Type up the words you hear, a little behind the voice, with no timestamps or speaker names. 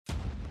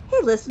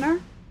Hey, listener.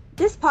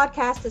 This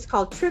podcast is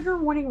called Trigger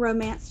Warning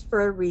Romance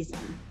for a reason.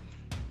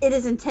 It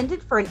is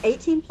intended for an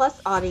 18 plus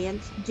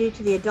audience due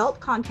to the adult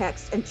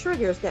context and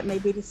triggers that may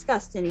be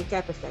discussed in each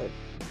episode.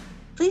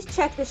 Please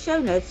check the show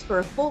notes for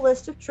a full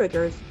list of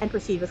triggers and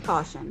proceed with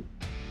caution.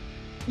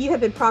 You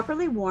have been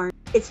properly warned.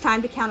 It's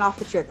time to count off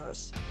the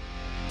triggers.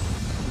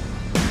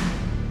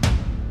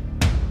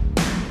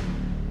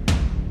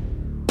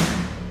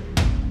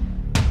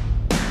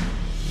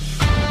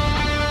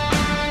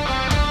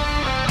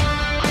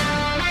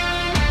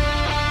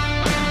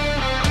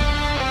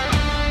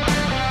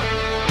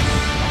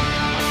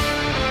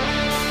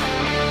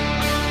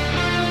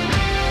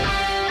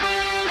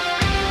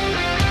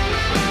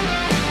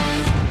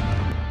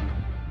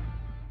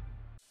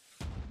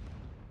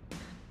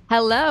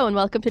 Hello and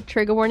welcome to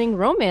Trigger Warning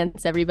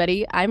Romance,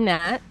 everybody. I'm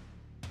Nat.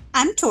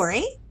 I'm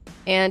Tori.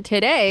 And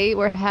today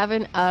we're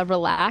having a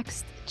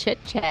relaxed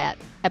chit-chat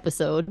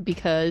episode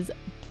because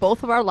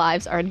both of our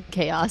lives are in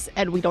chaos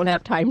and we don't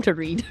have time to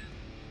read.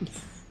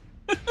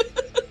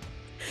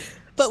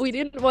 But we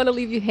didn't want to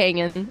leave you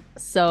hanging,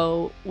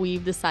 so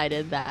we've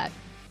decided that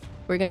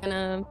we're going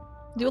to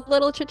do a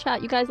little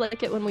chit-chat. You guys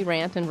like it when we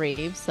rant and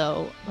rave,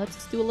 so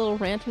let's do a little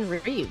rant and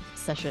rave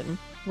session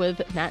with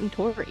Nat and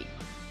Tori.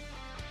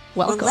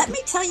 Welcome. Well, let me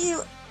tell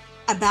you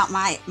about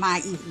my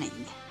evening.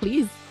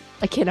 Please.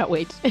 I cannot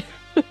wait.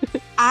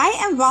 I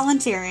am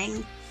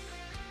volunteering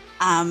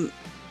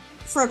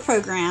for a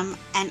program,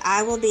 and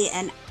I will be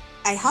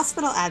a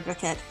hospital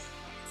advocate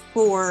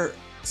for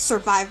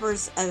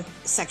survivors of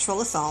sexual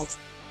assault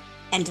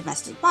and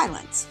domestic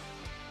violence.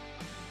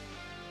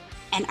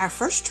 And our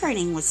first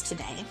training was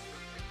today.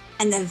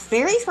 And the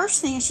very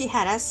first thing she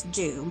had us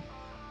do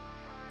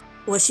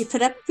was she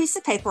put up a piece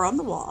of paper on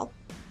the wall.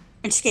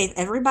 And she gave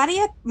everybody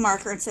a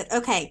marker and said,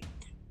 okay,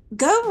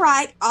 go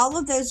write all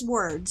of those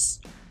words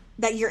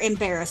that you're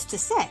embarrassed to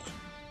say.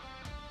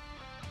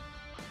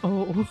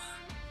 Oh.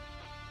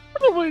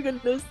 Oh my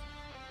goodness.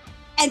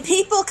 And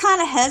people kind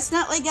of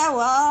hesitantly go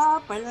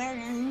up.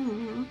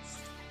 And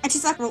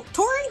she's like, well,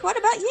 Tori, what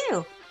about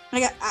you?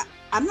 And I go,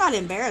 I'm not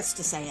embarrassed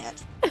to say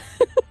it.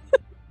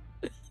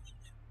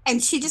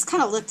 And she just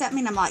kind of looked at me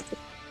and I'm like,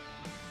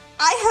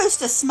 I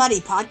host a smutty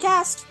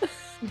podcast.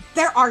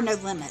 There are no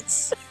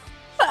limits.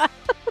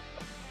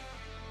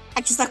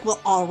 And she's like, well,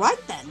 all right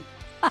then.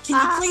 Can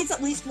you please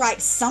at least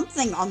write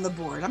something on the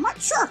board? I'm like,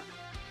 sure.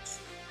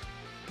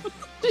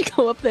 You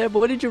go up there, but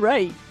what did you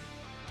write?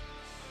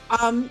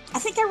 I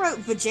think I wrote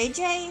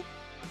vajayjay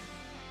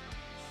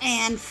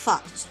and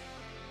fucked.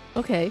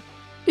 Okay.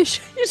 You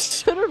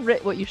should have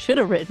written, what you should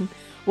have written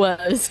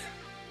was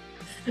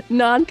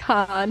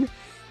non-con,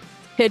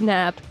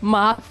 kidnapped,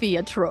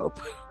 mafia trope.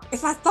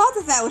 If I thought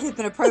that would have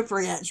been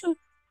appropriate.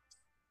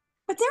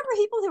 But there were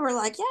people who were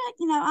like, yeah,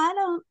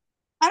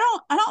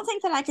 I don't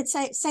think that I could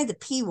say the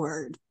P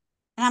word.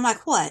 And I'm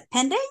like, what?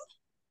 Pending?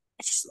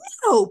 It's just,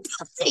 no,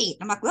 pussy.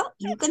 I'm like, well,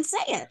 you can say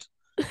it.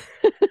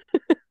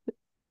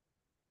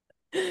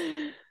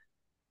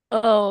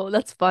 Oh,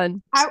 that's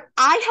fun. I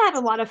had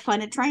a lot of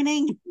fun at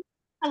training.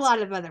 A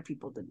lot of other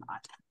people did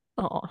not.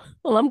 Oh,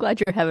 well, I'm glad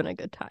you're having a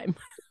good time.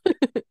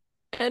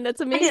 And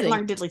that's amazing. I didn't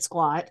learn diddly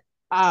squat.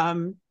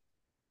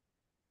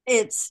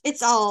 It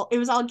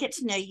was all get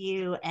to know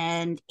you,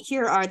 and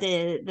here are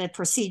the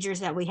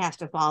procedures that we have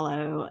to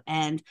follow,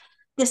 and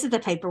this is the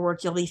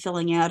paperwork you'll be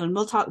filling out, and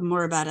we'll talk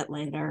more about it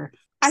later.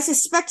 I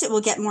suspect it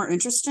will get more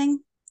interesting,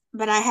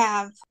 but I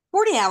have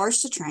 40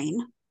 hours to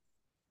train,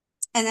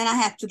 and then I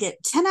have to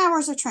get 10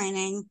 hours of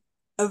training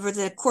over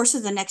the course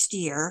of the next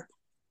year,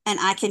 and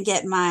I can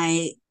get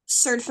my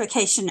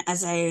certification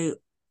as a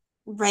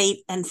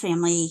rape and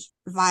family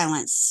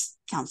violence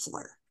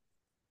counselor.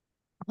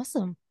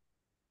 Awesome.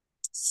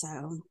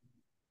 So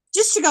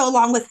just to go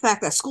along with the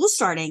fact that school's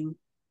starting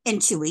in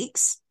 2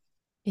 weeks.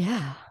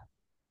 Yeah.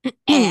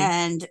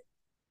 And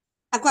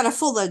I've got a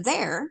full load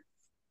there.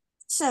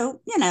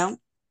 So, no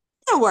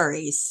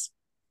worries.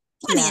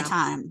 Plenty of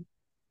time.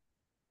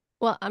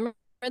 Well, I'm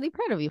really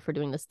proud of you for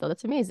doing this, though.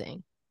 That's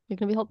amazing. You're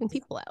going to be helping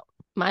people out.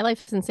 My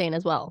life is insane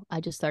as well.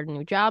 I just started a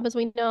new job, as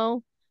we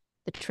know.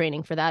 The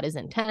training for that is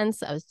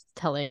intense. I was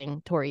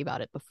telling Tori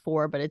about it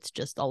before, but it's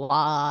just a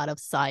lot of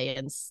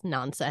science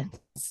nonsense,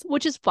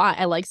 which is fine.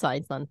 I like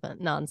science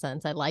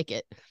nonsense. I like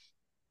it.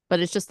 But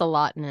it's just a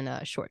lot in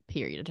a short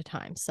period of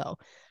time. So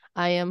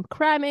I am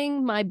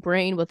cramming my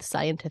brain with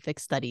scientific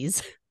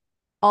studies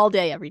all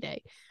day, every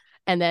day.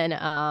 And then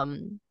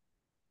on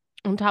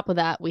top of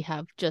that, we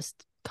have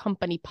just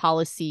company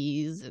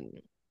policies.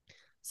 And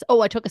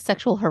I took a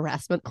sexual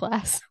harassment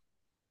class.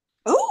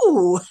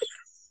 Oh,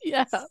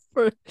 yeah.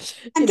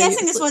 I'm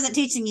guessing this wasn't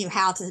teaching you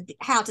how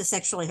to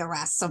sexually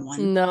harass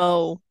someone.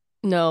 No.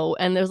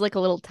 And there's like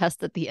a little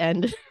test at the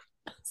end.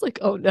 It's like,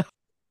 oh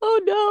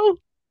no.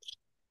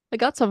 I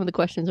got some of the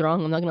questions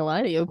wrong. I'm not gonna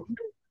lie to you.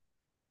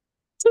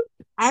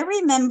 I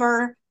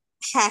remember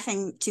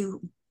having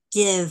to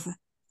give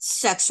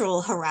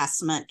sexual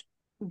harassment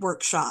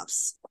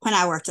workshops when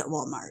I worked at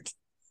Walmart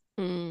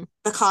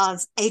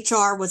because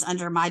HR was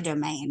under my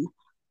domain.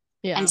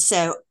 Yeah. And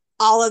so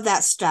all of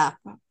that stuff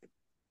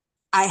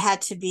I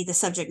had to be the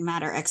subject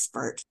matter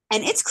expert.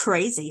 And it's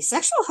crazy.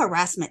 Sexual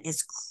harassment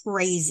is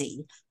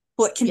crazy.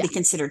 What can Yeah. be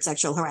considered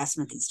sexual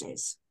harassment these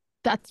days?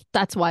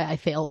 That's why I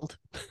failed.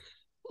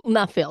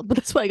 Not failed, but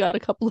that's why I got a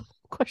couple of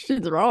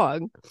questions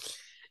wrong.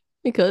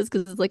 Because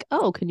it's like,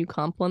 oh, can you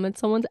compliment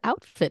someone's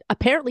outfit?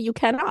 Apparently you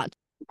cannot.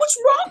 What's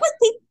wrong with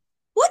people?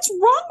 What's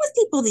wrong with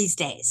people these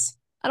days?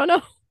 I don't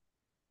know.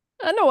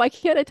 I know. Why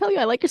can't I tell you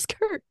I like your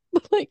skirt?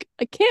 But like,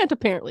 I can't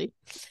apparently.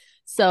 It's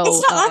So,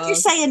 not like you're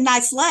saying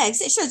nice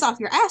legs. It shows off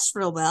your ass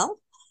real well.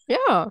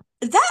 yeah.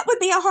 That would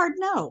be a hard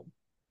no.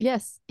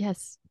 Yes.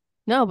 Yes.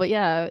 No, but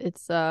yeah,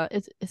 it's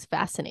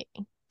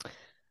fascinating.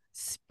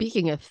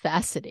 Speaking of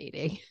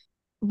fascinating,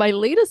 my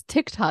latest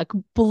TikTok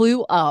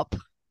blew up.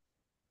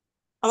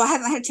 Oh, I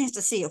haven't had a chance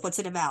to see it. What's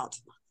it about?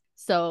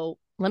 So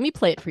let me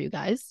play it for you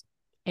guys.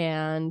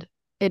 And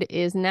it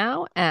is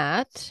now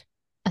at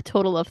a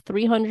total of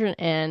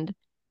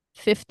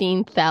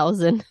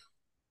 315,000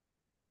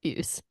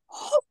 views.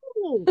 Oh.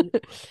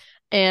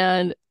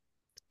 And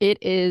it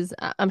is,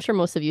 I'm sure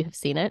most of you have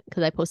seen it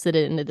because I posted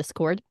it in the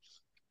Discord.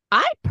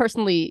 I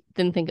personally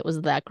didn't think it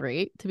was that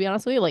great, to be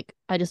honest with you. Like,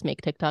 I just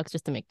make TikToks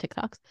just to make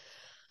TikToks.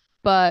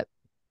 But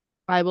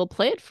I will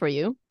play it for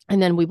you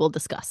and then we will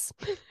discuss.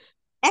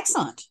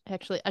 Excellent.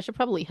 Actually, I should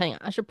probably hang on.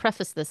 I should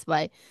preface this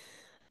by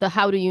the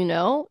how do you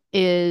know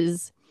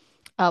is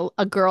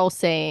a girl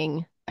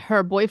saying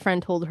her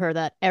boyfriend told her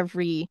that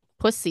every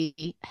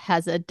pussy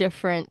has a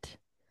different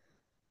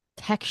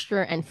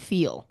texture and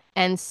feel.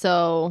 And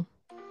so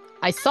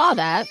I saw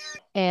that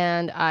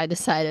and I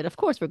decided, of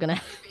course, we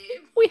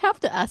have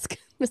to ask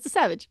Mr.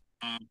 Savage.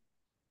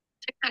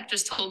 TikTok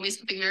just told me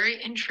something very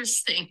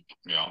interesting.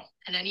 Yeah.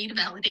 And I need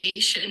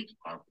validation.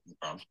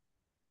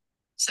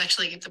 It's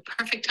actually the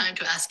perfect time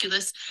to ask you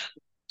this.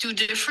 Do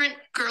different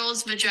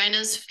girls'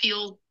 vaginas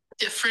feel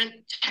different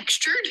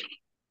textured?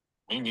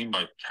 What do you mean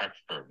by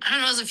textured? I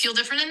don't know. Does it feel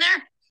different in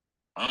there?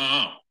 I don't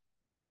know.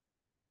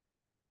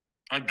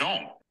 I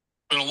don't.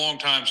 It's been a long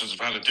time since I've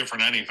had a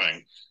different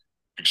anything.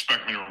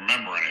 Expect me to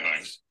remember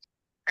anything.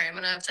 All right, I'm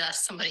going to have to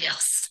ask somebody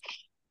else.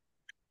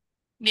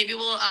 Maybe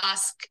we'll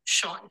ask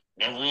Sean.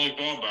 Never really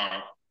thought about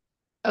it.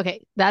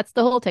 Okay, that's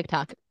the whole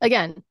TikTok.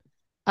 Again,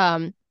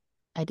 I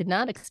did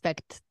not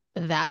expect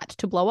that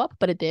to blow up,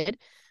 but it did.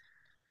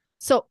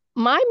 So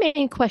my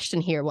main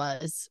question here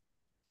was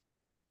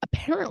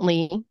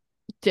apparently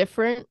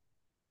different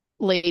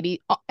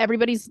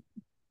everybody's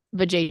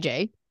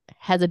vajayjay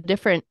has a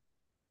different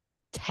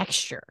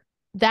texture.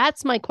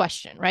 That's my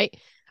question, right?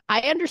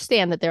 I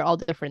understand that they're all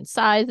different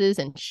sizes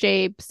and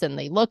shapes and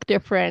they look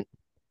different,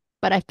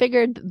 but I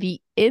figured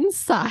the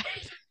inside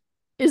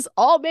is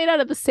all made out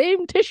of the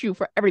same tissue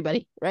for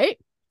everybody, right?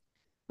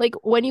 Like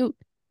when you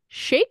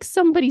shake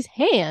somebody's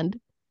hand,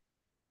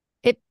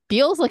 it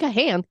feels like a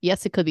hand.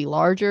 Yes, it could be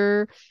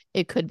larger,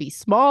 it could be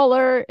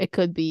smaller, it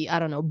could be, I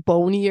don't know,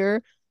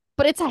 bonier,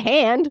 but it's a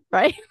hand,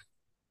 right?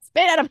 It's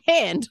made out of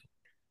hand.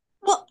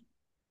 Well,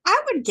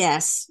 I would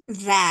guess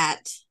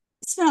that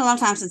it's been a long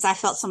time since I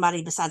felt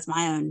somebody besides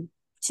my own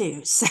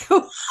too.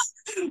 So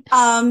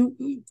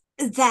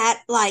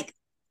that like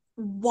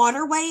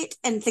water weight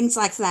and things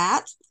like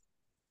that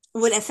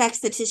would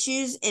affect the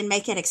tissues and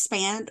make it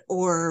expand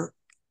or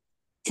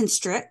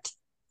constrict.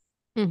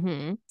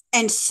 Mm-hmm.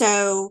 And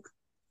so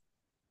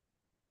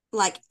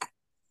like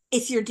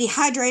if you're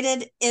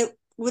dehydrated, it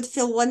would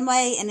feel one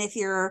way, and if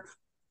you're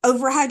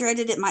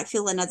overhydrated, it might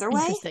feel another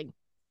way. Interesting.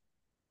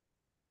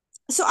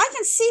 So I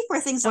can see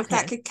where things like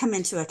that could come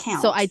into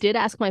account. So I did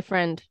ask my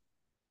friend.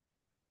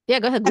 Yeah,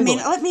 go ahead. Google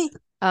let me.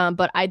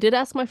 But I did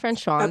ask my friend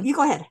Sean. Oh, you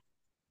go ahead.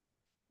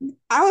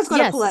 I was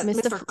going to pull up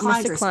Mr.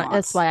 Klein's response.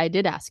 That's why I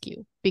did ask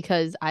you,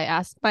 because I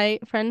asked my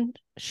friend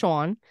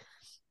Sean,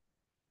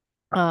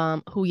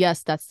 who,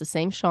 yes, that's the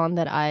same Sean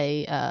that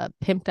I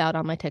pimped out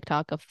on my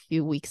TikTok a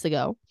few weeks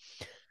ago.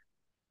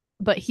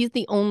 But he's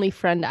the only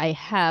friend I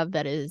have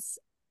that is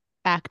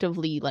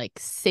actively like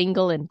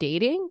single and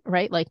dating,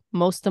 right? Like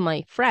most of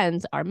my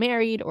friends are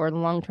married or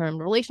in long-term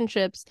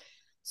relationships.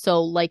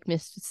 So like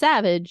Mr.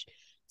 Savage,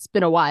 it's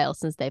been a while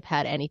since they've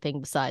had anything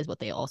besides what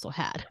they also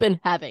had been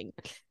having.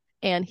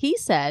 And he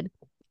said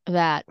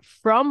that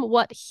from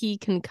what he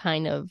can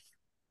kind of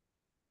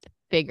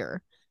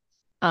figure,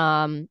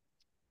 everybody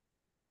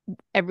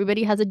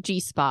has a G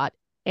spot,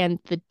 and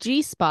the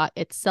G spot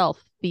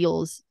itself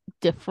feels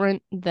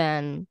different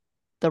than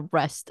the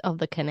rest of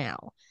the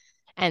canal.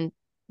 And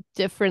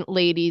different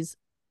ladies,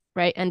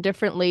 right? And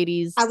different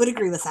ladies, I would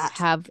agree with that,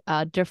 have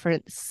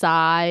different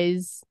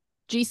size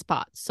G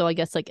spots. So I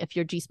guess like if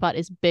your G spot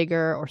is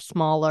bigger or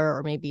smaller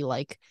or maybe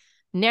like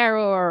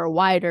narrower or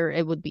wider,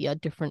 it would be a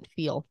different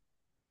feel.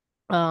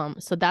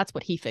 So that's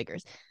what he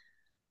figures.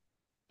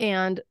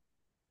 And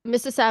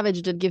Mr.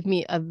 Savage did give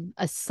me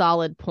a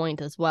solid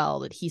point as well,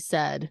 that he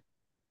said,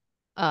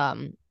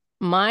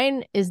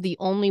 mine is the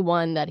only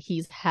one that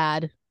he's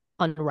had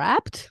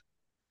unwrapped,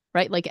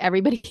 right? Like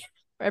everybody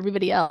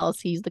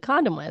else he's the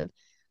condom with.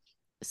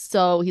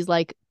 So he's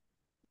like,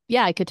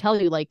 yeah, I could tell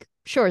you, like,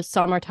 sure,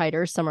 some are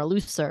tighter, some are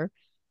looser,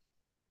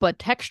 but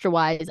texture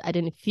wise, I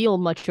didn't feel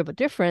much of a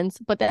difference.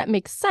 But that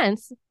makes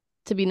sense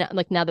to be not,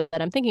 like now that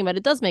I'm thinking about it,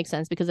 it does make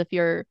sense because if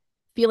you're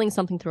feeling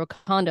something through a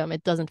condom,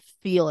 it doesn't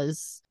feel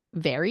as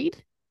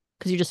varied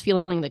because you're just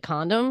feeling the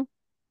condom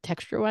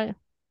texture way.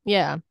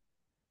 Yeah.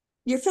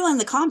 You're feeling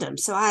the condom,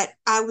 so I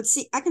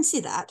can see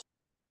that.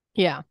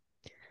 Yeah.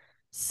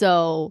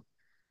 So,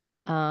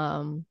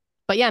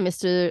 but yeah,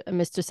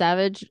 Mr.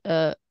 Savage,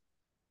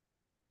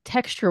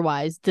 texture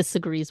wise,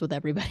 disagrees with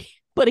everybody.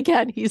 But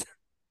again, he's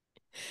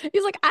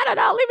like, I don't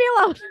know, leave me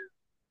alone.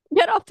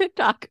 Get off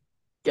TikTok.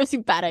 Gives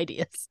you bad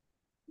ideas.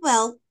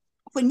 Well,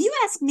 when you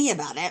asked me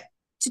about it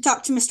to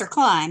talk to Mr.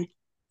 Klein,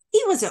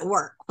 he was at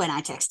work when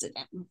I texted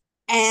him.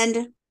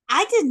 And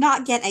I did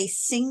not get a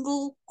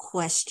single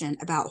question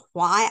about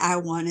why I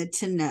wanted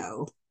to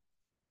know.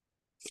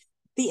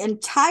 The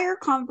entire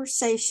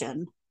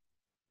conversation,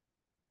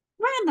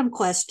 random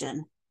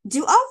question.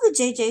 Do all the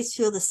JJs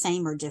feel the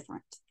same or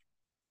different?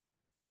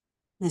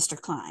 Mr.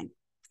 Klein.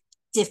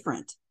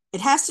 Different. It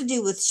has to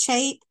do with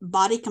shape,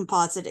 body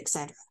composite,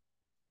 etc.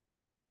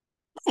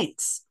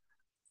 Thanks.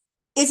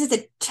 Is it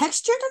the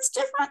texture that's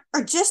different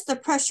or just the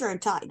pressure and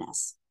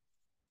tightness?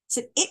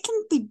 So it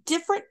can be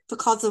different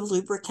because of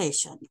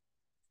lubrication.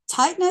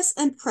 Tightness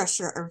and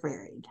pressure are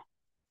varied.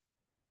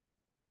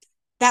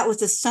 That was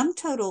the sum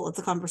total of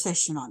the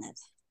conversation on it.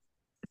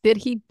 Did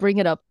he bring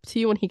it up to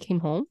you when he came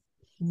home?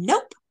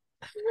 Nope.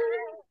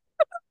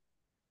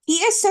 He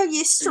is so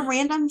used to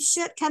random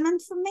shit coming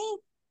from me,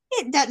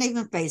 it doesn't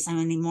even faze him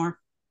anymore.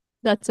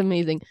 That's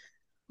amazing.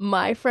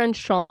 My friend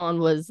Sean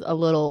was a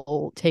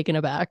little taken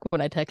aback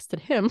when I texted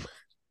him.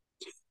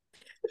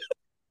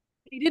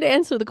 He did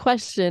answer the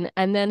question,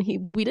 and then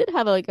we did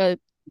have a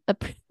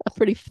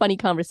pretty funny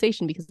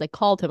conversation because I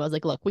called him. I was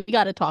like, "Look, we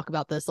got to talk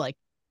about this like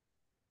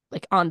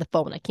on the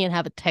phone. I can't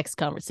have a text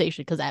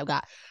conversation because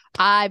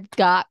I've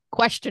got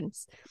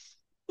questions."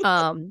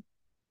 Um,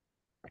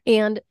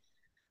 and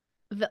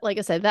like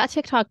I said, that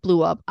TikTok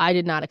blew up. I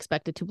did not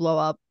expect it to blow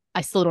up.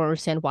 I still don't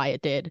understand why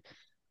it did.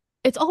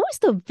 It's always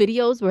the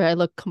videos where I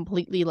look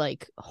completely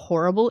like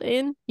horrible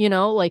in,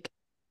 like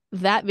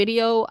that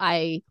video.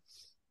 I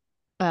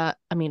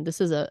mean,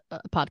 this is a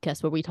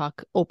podcast where we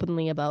talk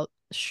openly about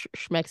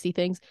schmexy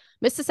things.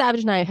 Mr.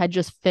 Savage and I had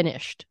just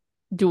finished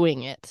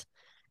doing it,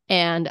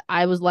 and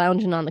I was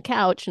lounging on the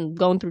couch and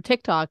going through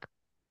TikTok,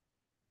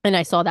 and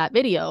I saw that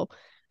video.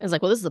 I was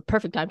like, well, this is a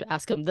perfect time to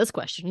ask him this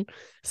question.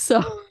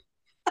 So,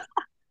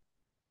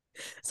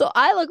 so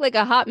I look like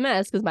a hot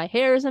mess because my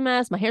hair is a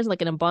mess. My hair's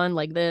like in a bun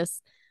like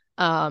this.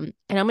 And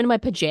I'm in my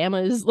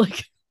pajamas.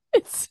 Like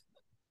it's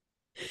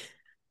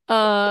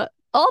all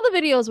the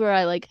videos where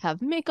I like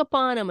have makeup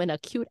on, I'm in a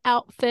cute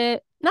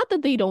outfit. Not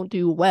that they don't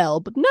do well,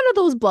 but none of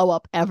those blow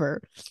up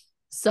ever.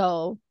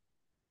 So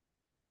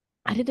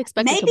I didn't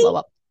expect it to Maybe, blow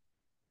up.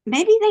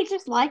 maybe they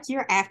just like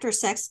your after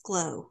sex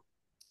glow.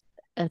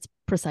 That's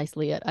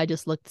precisely it. I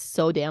just looked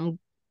so damn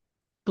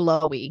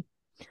glowy.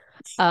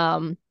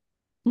 Um,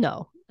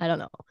 no, I don't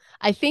know.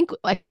 I think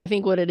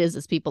what it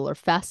is people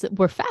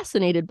we're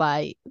fascinated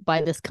by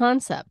this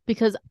concept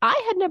because I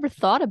had never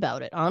thought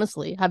about it,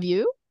 honestly. Have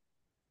you?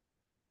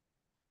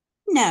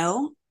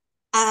 No.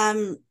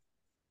 Um,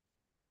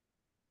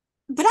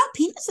 but our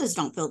penises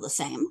don't feel the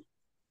same.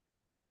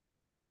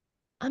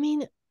 I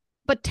mean,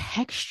 but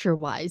texture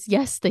wise,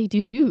 yes, they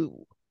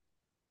do.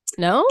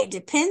 No? It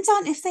depends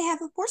on if they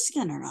have a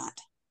foreskin or not.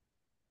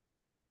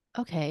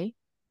 Okay.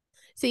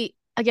 See,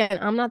 again,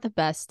 I'm not the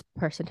best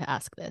person to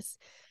ask this.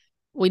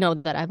 We know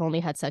that I've only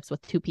had sex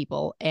with two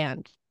people,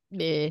 and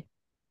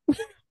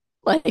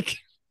like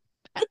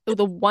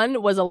the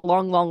one was a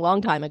long, long,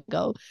 long time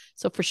ago.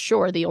 So for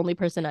sure, the only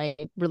person I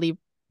really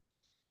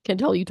can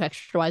tell you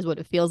texture wise what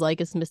it feels like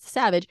is Mr.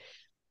 Savage.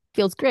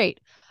 Feels great.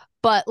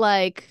 But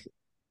like,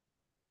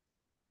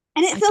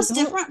 And it I feels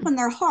don't, different when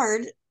they're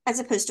hard as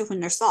opposed to when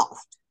they're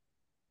soft.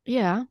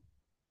 yeah,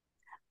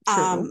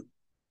 true. Um,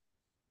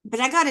 but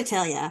I got to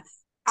tell you,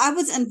 I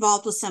was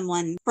involved with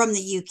someone from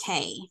the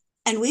UK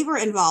and we were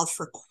involved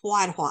for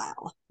quite a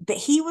while, but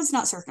he was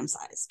not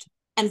circumcised.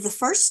 And the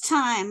first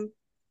time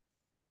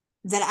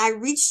that I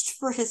reached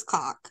for his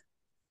cock,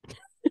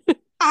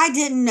 I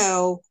didn't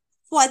know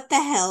what the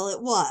hell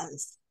it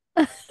was.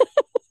 I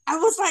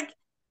was like,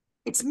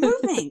 it's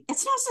moving.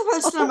 It's not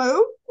supposed to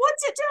move.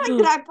 What's it doing?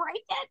 Did I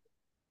break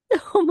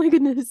it? Oh my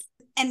goodness.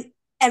 And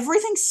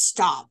everything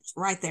stopped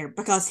right there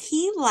because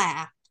he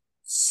laughed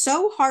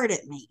so hard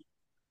at me.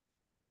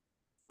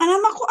 And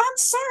I'm like, well, I'm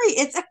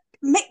sorry.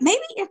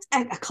 Maybe it's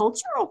a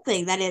cultural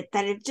thing that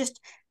it just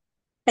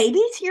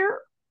babies here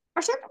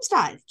are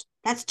circumcised.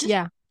 That's just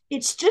Yeah,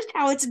 it's just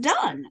how it's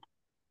done.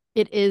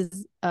 it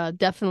is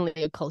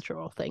definitely a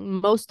cultural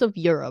thing. Most of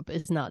Europe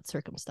is not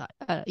circumcised.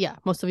 Yeah,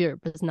 most of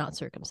Europe is not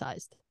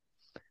circumcised.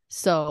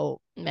 So,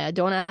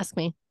 don't ask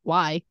me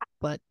why,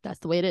 but that's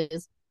the way it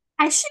is.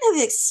 I should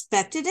have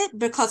expected it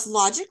because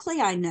logically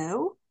I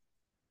know,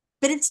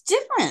 but it's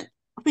different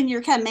when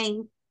you're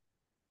coming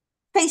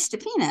face to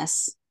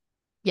penis.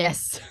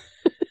 Yes.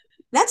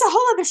 That's a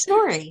whole other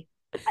story.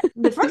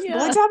 The first Yeah.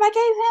 blowjob I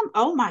gave him,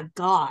 oh my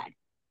god,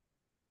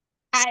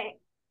 I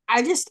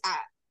I just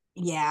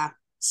yeah.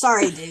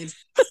 Sorry, dude.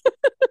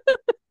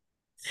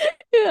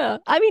 Yeah.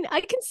 I mean,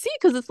 I can see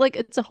because it's like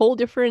it's a whole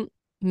different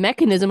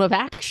mechanism of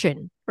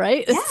action,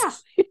 right?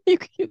 It's Yeah,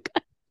 you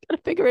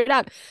gotta figure it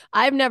out.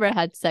 I've never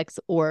had sex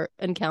or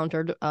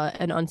encountered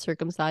an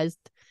uncircumcised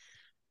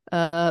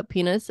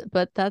penis,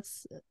 but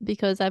that's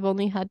because I've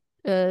only had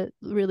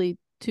really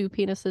two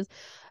penises.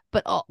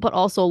 But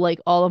also like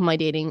all of my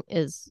dating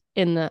is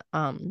in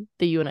the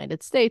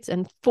United States,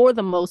 and for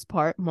the most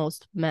part,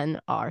 most men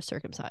are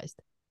circumcised.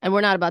 And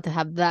we're not about to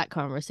have that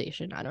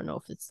conversation. I don't know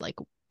if it's like,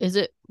 is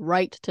it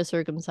right to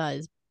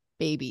circumcise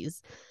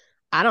babies?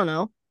 I don't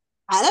know.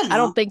 I don't I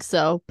don't know. think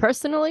so.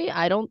 Personally,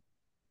 I don't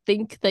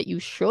think that you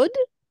should,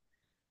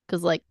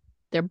 because like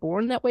they're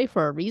born that way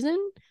for a reason.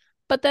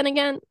 But then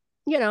again,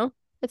 you know,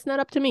 it's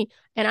not up to me.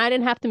 And I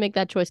didn't have to make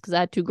that choice because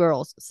I had two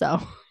girls.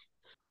 So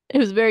it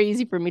was very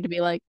easy for me to be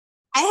like,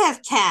 I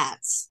have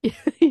cats,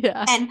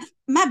 yeah. and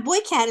my boy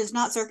cat is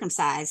not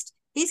circumcised.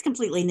 He's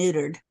completely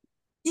neutered.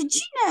 Did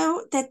you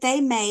know that they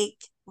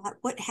make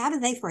what how do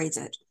they phrase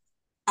it?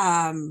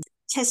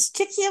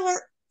 Testicular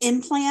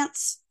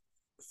implants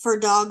for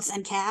dogs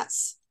and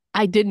cats.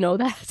 I did know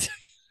that.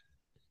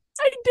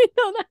 I did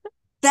know that.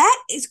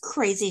 That is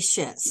crazy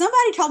shit.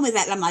 Somebody told me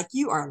that, and I'm like,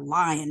 you are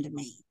lying to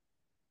me.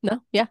 No,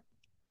 yeah.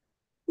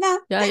 No,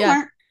 Yeah, they yeah.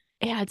 weren't.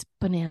 Yeah, it's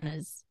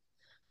bananas.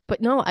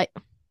 But no, I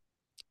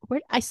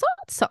saw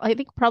it, so I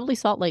think probably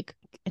saw it like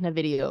in a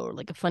video or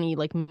like a funny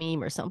like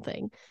meme or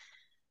something.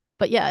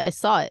 But yeah, I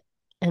saw it.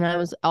 And I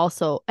was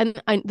also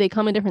they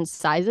come in different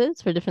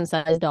sizes for different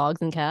size dogs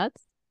and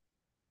cats.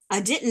 I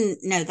didn't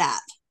know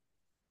that.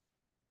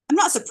 I'm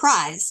not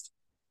surprised.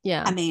 I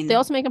Yeah. They mean,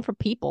 also make them for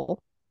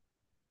people.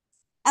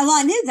 well,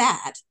 I knew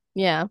that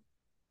Yeah.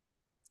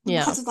 Yeah.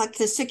 because of like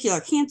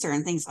testicular cancer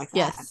and things like that.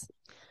 Yes.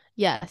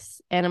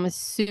 Yes. And I'm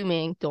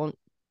assuming don't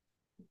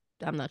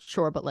I'm not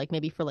sure, but like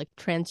maybe for like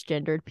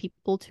transgendered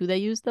people too, they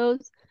use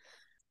those.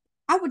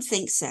 I would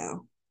think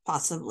so,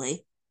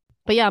 possibly.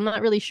 But yeah, I'm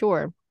not really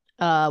sure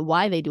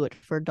why they do it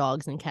for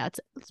dogs and cats.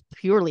 It's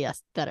purely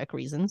aesthetic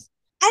reasons.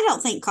 I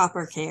don't think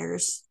Copper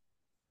cares.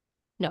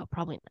 No,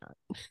 probably not.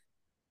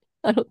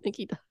 I don't think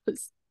he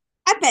does.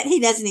 I bet he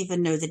doesn't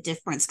even know the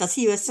difference because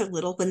he was so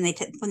little when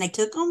when they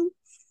took him,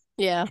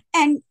 Yeah.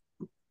 and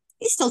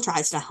he still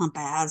tries to hump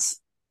ass.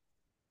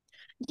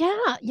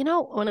 Yeah,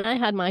 when I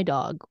had my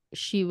dog,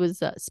 she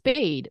was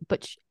spayed,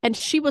 and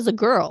she was a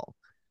girl,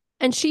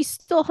 and she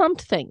still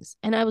humped things,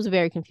 and I was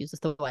very confused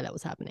as to why that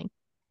was happening.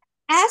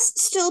 Ass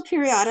still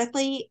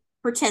periodically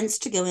pretends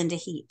to go into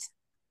heat.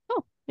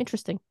 Oh,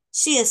 interesting.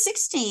 She is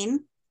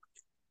 16.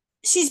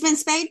 She's been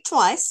spayed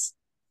twice.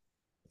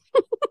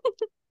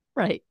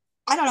 Right.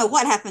 I don't know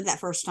what happened that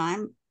first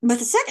time, but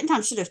the second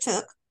time should have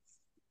took.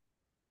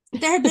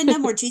 There had been no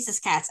more Jesus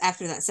cats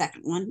after that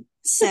second one.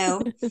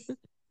 So,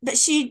 but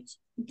she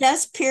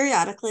does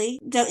periodically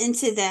go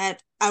into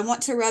that. I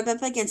want to rub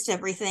up against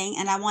everything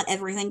and I want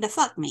everything to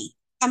fuck me.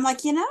 I'm like,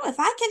 if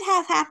I could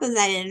have half of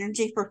that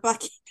energy for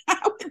fucking, I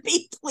would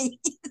be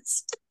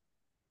pleased.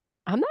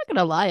 I'm not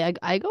gonna lie,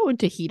 I go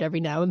into heat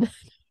every now and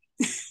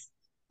then.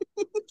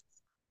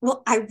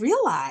 Well, I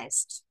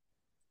realized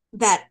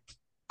that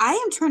I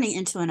am turning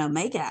into an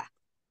Omega.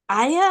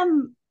 I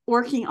am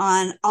working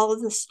on all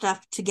of the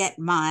stuff to get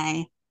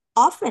my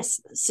office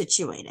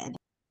situated.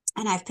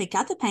 And I've picked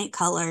out the paint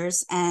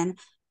colors and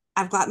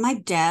I've got my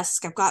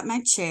desk, I've got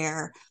my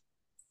chair.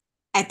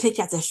 I picked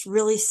out this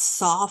really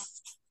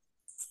soft,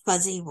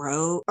 fuzzy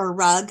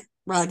rug,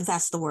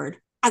 that's the word.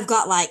 I've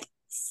got like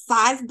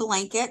 5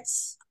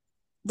 blankets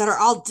that are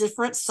all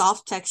different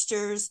soft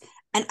textures.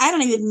 And I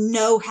don't even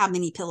know how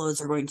many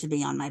pillows are going to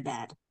be on my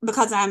bed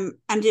because I'm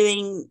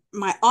doing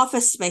my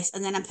office space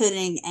and then I'm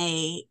putting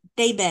a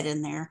day bed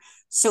in there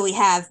so we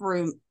have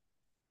room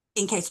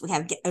in case we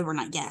have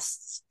overnight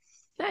guests.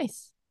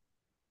 Nice.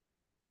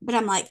 But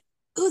I'm like,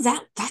 ooh,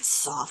 that's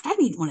soft. I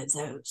need one of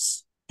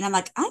those. And I'm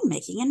like, I'm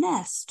making a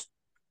nest.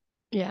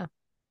 Yeah.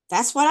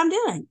 That's what I'm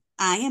doing.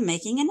 I am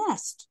making a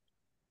nest.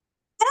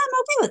 And I'm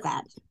okay with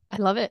that. I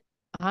love it.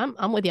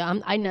 I'm with you.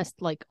 I nest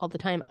like all the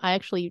time. I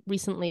actually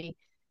recently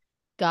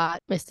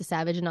got Mr.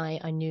 Savage and I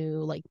a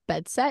new like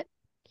bed set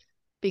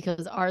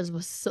because ours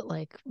was so,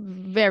 like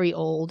very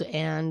old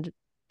and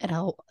it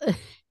was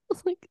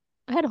like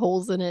I had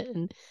holes in it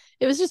and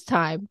it was just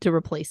time to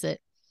replace it.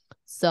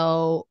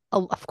 So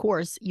of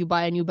course you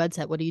buy a new bed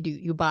set. What do?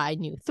 You buy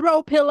new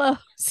throw pillows,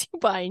 you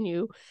buy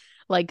new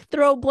like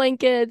throw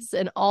blankets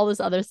and all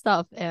this other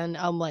stuff. And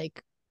I'm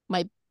like,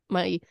 my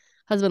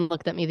husband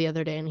looked at me the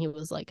other day and he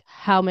was like,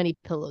 how many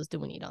pillows do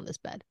we need on this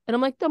bed? And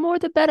I'm like, the more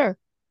the better.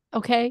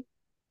 Okay.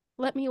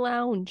 Let me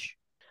lounge.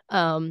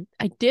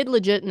 I did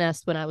legit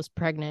nest when I was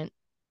pregnant.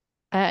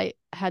 I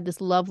had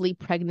this lovely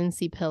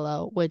pregnancy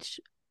pillow,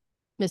 which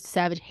Mr.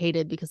 Savage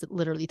hated because it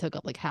literally took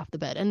up like half the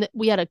bed. And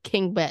we had a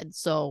king bed,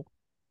 so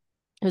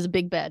it was a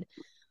big bed.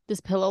 This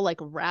pillow like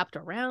wrapped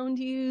around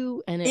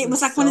you, and it It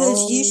was was like one of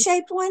those so.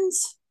 U-shaped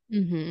ones.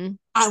 Mm-hmm.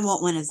 I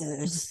want one of It those.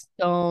 was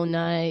so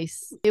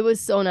nice. It was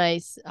so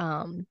nice.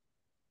 And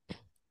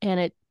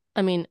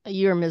I mean,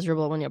 you're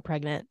miserable when you're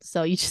pregnant,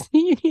 so you just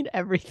you need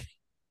everything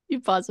you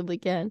possibly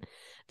can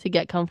to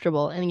get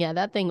comfortable. And yeah,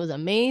 that thing was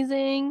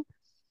amazing.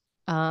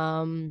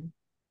 Um,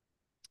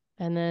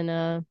 and then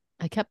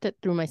I kept it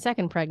through my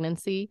second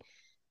pregnancy,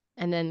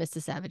 and then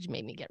Mr. Savage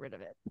made me get rid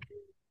of it.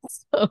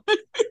 So,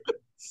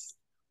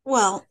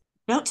 Well,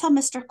 don't tell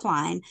Mr.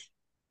 Klein,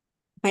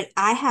 but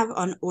I have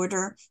on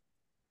order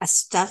a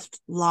stuffed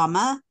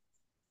llama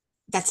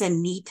that's a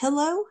knee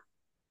pillow,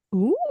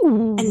 and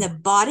ooh, the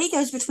body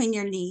goes between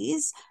your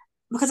knees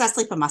because I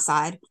sleep on my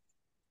side.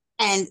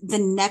 And the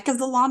neck of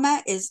the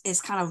llama is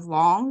kind of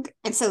long,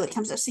 and so it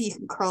comes up so you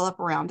can curl up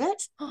around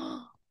it.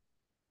 oh,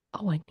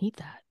 I need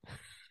that.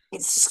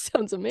 It's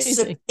Sounds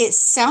amazing. it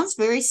sounds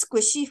very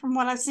squishy from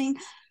what I've seen.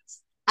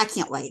 I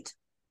can't wait.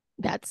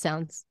 That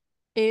sounds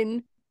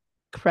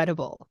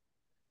incredible.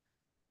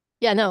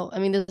 Yeah, no, I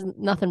mean, there's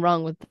nothing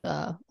wrong with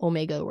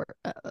Omega or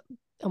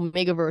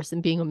Omega verse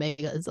and being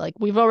Omegas. Like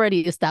we've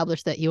already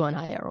established that you and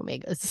I are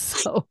Omegas,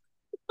 so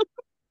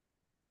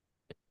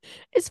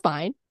it's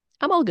fine.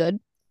 I'm all good.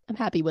 I'm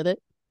happy with it.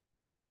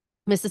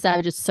 Mr.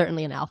 Savage is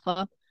certainly an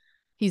alpha.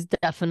 He's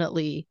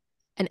definitely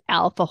an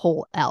alpha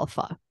whole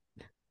alpha,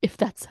 if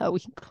that's how we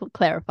can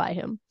clarify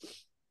him.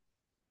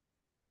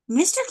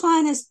 Mr.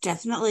 Klein is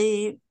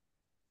definitely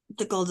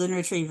the golden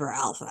retriever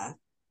alpha.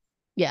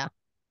 Yeah,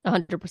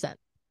 100%.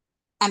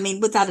 I mean,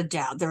 without a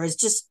doubt, there is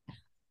just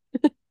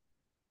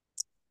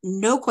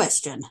no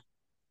question.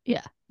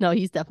 Yeah, no,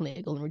 he's definitely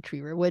a golden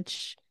retriever,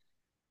 which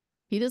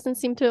he doesn't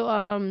seem to.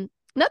 Not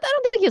that I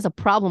don't think he has a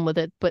problem with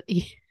it, but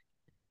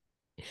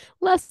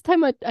last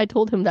time I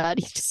told him that,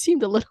 he just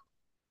seemed a little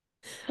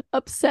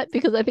upset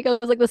because I think I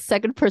was like the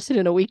second person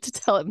in a week to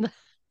tell him that.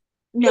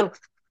 No,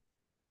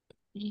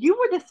 you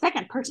were the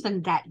second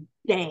person that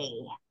day.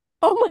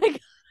 Oh my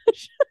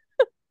gosh.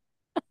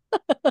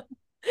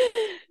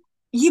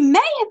 You may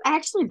have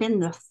actually been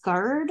the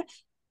third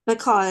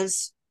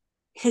because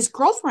his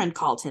girlfriend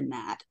called him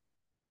that.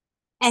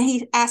 And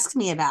he asked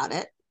me about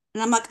it.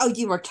 And I'm like, oh,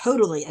 you are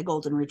totally a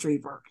golden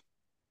retriever.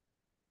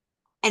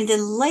 And then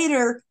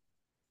later,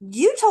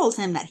 you told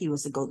him that he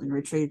was a golden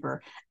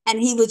retriever. And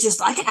he was just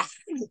like,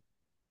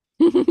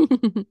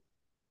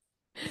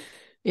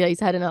 Yeah, he's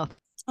had enough.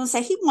 I'll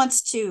say he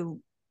wants to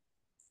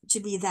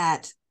be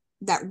that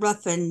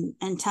rough and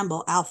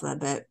tumble alpha,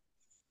 but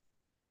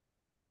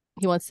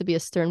He wants to be a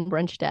stern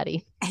brunch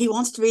daddy. he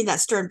wants to be that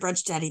stern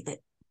brunch daddy, but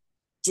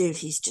dude,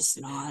 he's just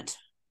not.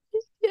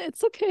 Yeah,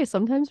 it's okay.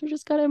 Sometimes we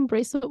just gotta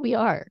embrace what we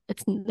are.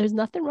 There's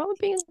nothing wrong with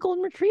being a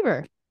golden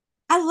retriever.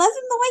 I love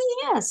him the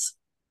way he is.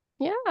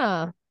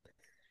 Yeah.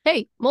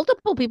 Hey,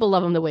 multiple people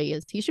love him the way he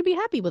is. He should be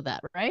happy with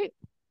that, right?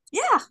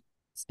 Yeah,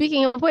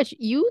 Speaking of which,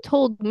 you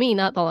told me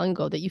not that long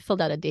ago that you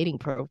filled out a dating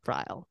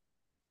profile.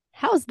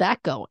 How's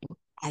that going?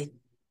 I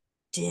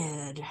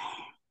did.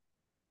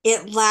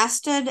 It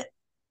lasted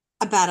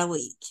about a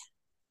week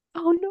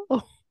Oh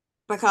no.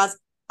 because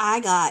I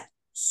got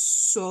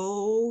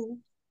so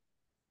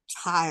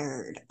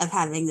tired of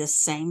having the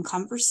same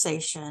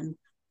conversation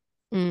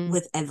Mm,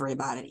 with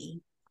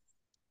everybody.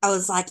 I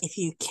was like, if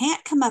you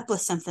can't come up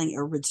with something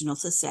original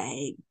to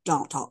say,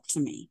 don't talk to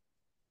me.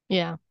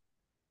 yeah.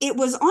 It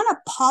was on a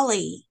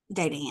poly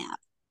dating app.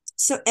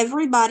 So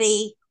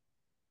everybody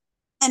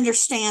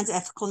understands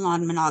ethical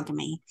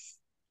non-monogamy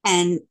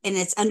and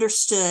it's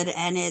understood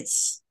and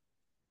it's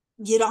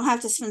you don't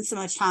have to spend so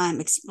much time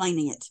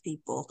explaining it to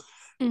people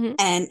Hmm.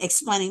 and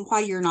explaining why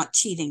you're not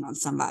cheating on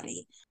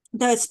somebody.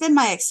 Though it's been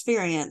my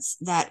experience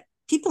that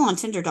people on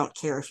Tinder don't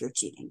care if you're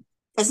cheating.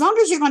 As long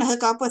as you're going to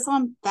hook up with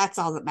them, that's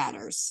all that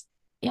matters.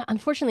 Yeah,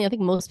 unfortunately, I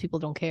think most people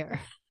don't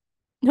care,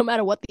 no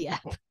matter what the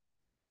app.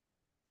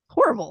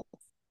 Horrible.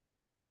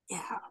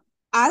 Yeah.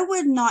 I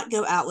would not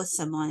go out with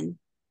someone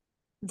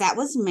that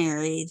was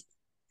married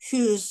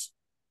whose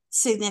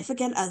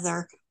significant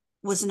other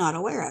was not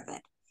aware of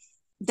it.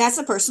 That's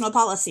a personal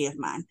policy of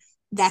mine.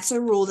 That's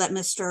a rule that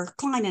Mr.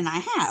 Klein and I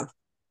have.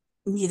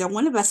 Neither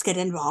one of us get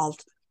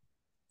involved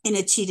in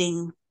a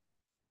cheating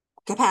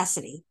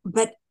capacity.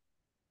 But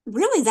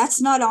really, that's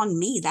not on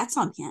me. That's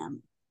on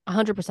him.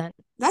 100%.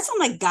 That's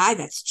on the guy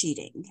that's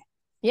cheating.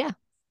 Yeah.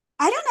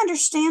 I don't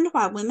understand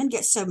why women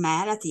get so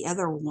mad at the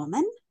other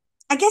woman.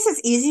 I guess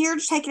it's easier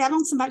to take it out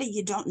on somebody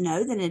you don't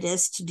know than it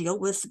is to deal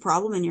with the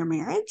problem in your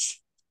marriage.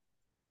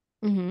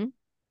 Hmm.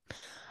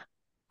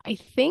 I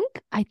think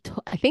I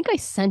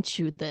sent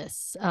you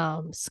this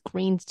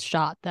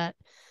screenshot that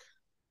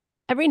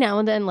every now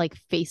and then, like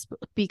Facebook,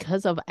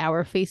 because of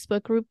our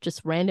Facebook group,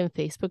 just random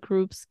Facebook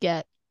groups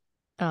get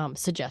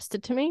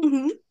suggested to me.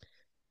 Mm-hmm.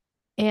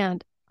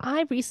 And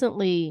I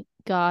recently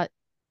got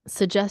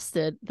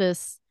suggested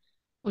this,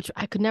 which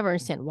I could never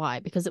understand why,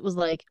 because it was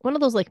like one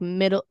of those like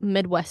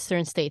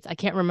Midwestern states. I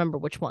can't remember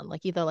which one,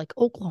 like either like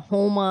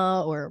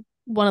Oklahoma or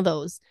one of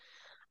those.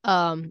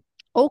 Um,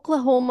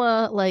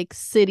 Oklahoma like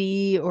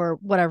city or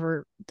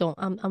whatever. Don't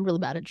I'm really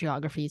bad at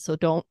geography, so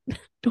don't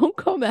don't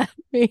come at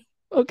me,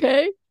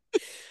 okay?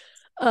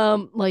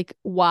 Like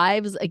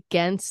wives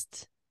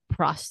against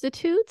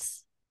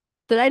prostitutes.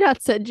 Did I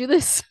not send you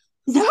this?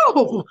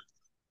 No.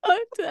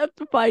 I have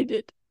to find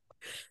it.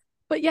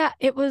 But yeah,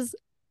 it was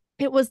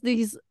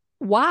these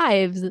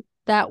wives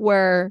that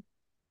were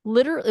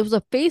literally, it was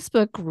a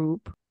Facebook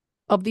group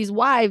of these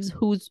wives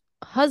whose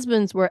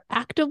husbands were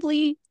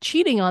actively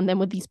cheating on them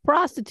with these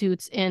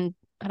prostitutes in,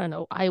 I don't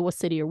know, Iowa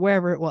City or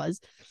wherever it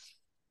was.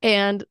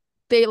 And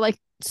they like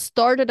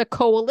started a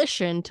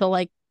coalition to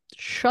like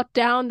shut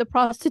down the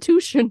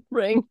prostitution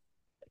ring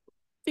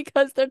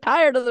because they're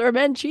tired of their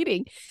men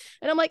cheating.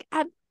 And I'm like,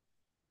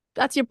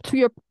 that's your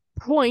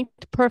point,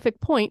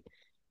 perfect point.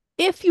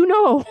 If you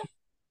know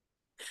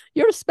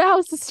your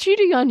spouse is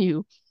cheating on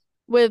you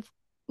with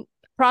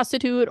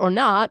prostitute or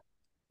not,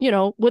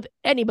 with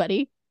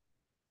anybody,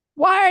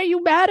 why are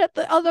you mad at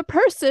the other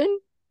person?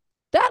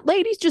 That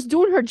lady's just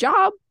doing her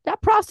job.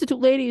 That prostitute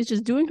lady is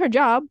just doing her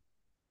job,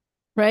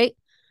 right?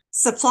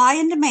 Supply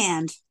and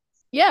demand.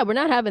 Yeah, we're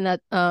not having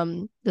that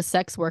the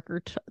sex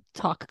worker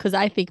talk, because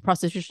I think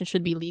prostitution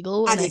should be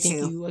legal, and I think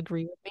too. you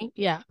agree with me.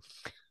 Yeah.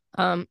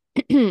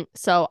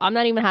 So I'm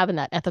not even having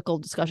that ethical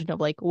discussion of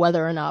like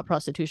whether or not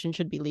prostitution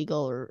should be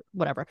legal or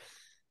whatever.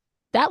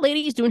 That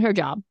lady is doing her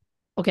job.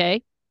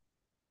 Okay.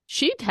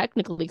 She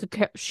technically could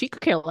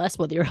care less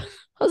whether your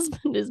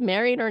husband is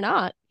married or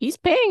not. He's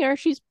paying her.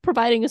 She's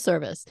providing a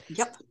service.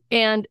 Yep.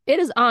 And it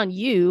is on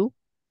you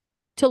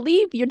to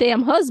leave your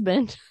damn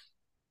husband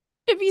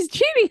if he's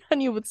cheating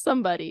on you with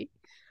somebody.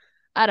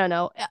 I don't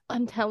know.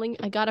 I'm telling,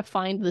 I gotta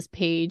find this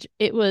page.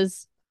 It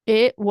was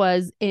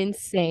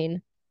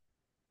insane.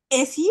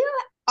 If you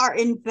are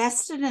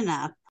invested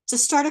enough to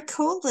start a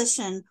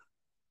coalition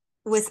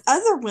with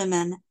other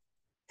women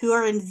who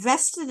are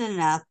invested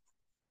enough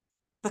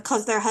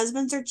because their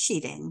husbands are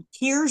cheating,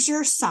 here's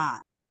your sign.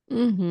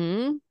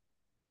 Mm-hmm.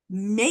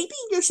 Maybe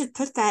you should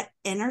put that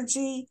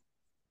energy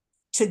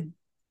to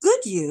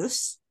good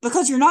use,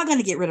 because you're not going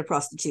to get rid of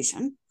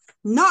prostitution.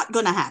 Not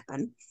going to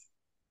happen.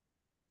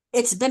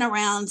 It's been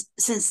around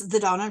since the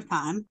dawn of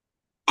time.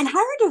 And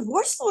hire a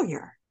divorce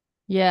lawyer.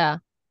 Yeah.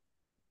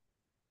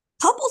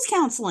 Couples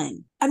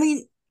counseling. I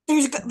mean,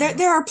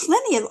 there are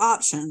plenty of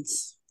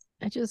options.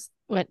 I just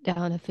went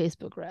down a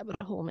Facebook rabbit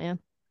hole, man.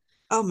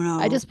 Oh no.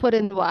 I just put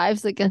in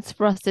wives against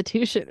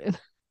prostitution.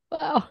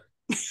 Wow.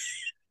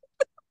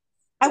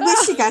 I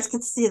wish you guys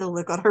could see the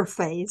look on her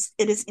face.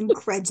 It is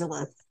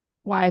incredulous.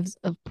 Wives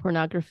of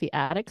pornography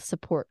addicts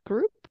support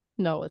group.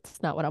 No,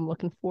 it's not what I'm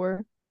looking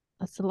for.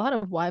 That's a lot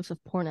of wives of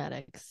porn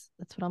addicts.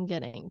 That's what I'm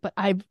getting. But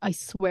I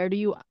swear to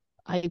you,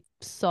 I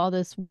saw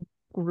this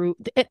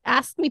group. It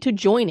asked me to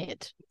join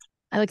it.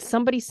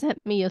 Somebody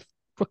sent me a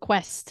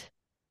request.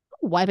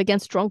 Wife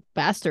against drunk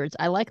bastards.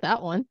 I like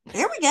that one.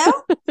 There we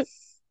go.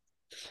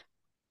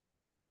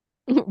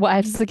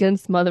 Wives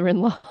against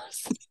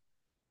mother-in-laws.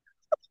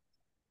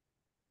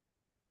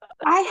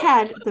 I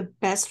had the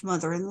best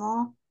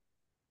mother-in-law.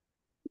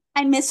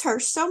 I miss her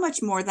so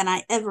much more than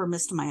I ever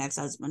missed my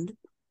ex-husband.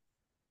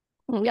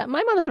 Yeah,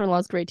 my mother-in-law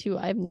is great too.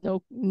 I have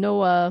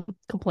no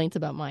complaints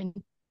about mine.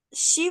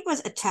 She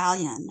was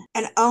Italian,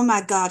 and oh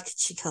my God, could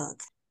she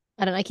cook?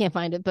 I can't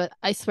find it, but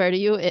I swear to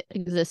you, it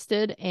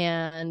existed,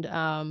 and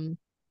I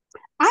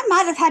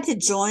might have had to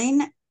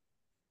join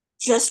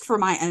just for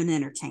my own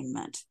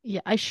entertainment.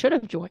 Yeah, I should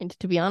have joined,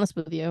 to be honest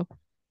with you.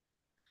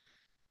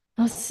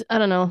 I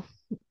don't know.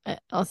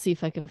 I'll see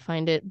if I can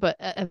find it, but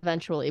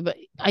eventually. But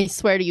I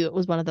swear to you, it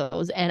was one of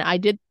those, and I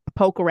did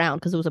poke around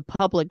because it was a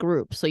public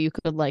group, so you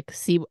could like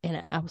see.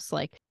 And I was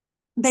like,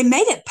 they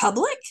made it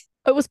public.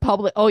 It was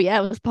public. Oh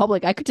yeah, it was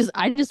public. I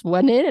just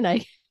went in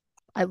and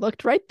I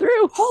looked right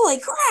through. Holy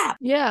crap!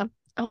 Yeah.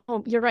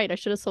 Oh, you're right. I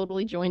should have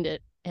totally joined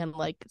it and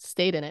like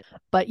stayed in it.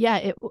 But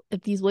yeah,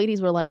 if these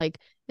ladies were like,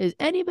 is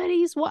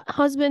anybody's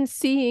husband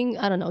seeing,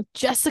 I don't know,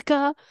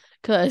 Jessica?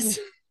 Because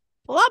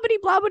blah blah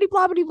blah blah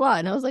blah blah blah.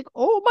 And I was like,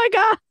 oh my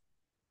God.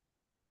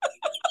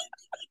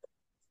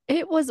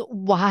 It was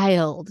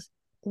wild.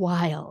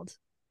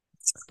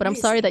 But I'm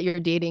sorry that your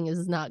dating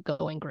is not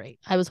going great.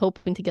 I was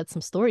hoping to get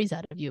some stories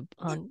out of you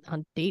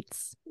on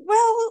dates.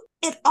 Well,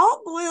 it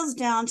all boils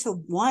down to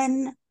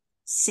one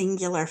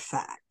singular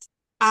fact.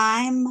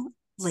 I'm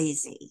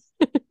lazy.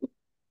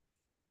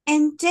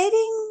 And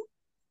dating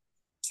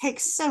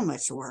takes so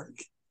much work.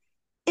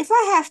 If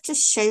I have to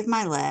shave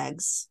my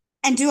legs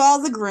and do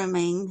all the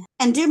grooming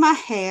and do my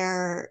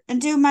hair and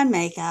do my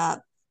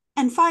makeup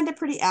and find a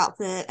pretty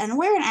outfit and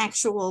wear an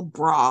actual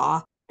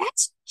bra,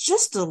 that's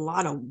just a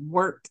lot of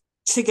work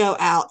to go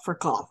out for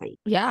coffee.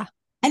 Yeah.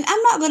 And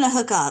I'm not going to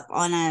hook up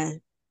on a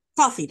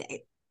coffee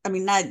date. I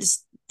mean,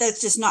 that's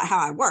just not how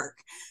I work.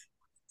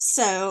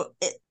 So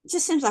it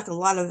just seems like a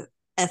lot of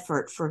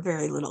effort for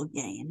very little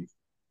gain.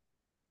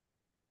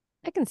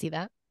 I can see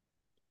that.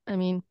 I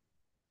mean,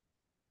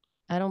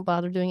 I don't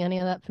bother doing any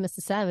of that for Mr.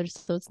 Savage,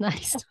 so it's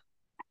nice.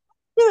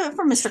 Do it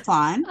for Mr.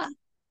 Klein.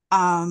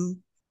 And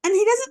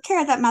he doesn't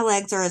care that my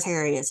legs are as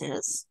hairy as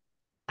his.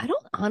 I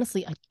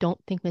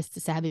don't think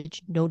Mr.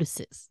 Savage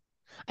notices.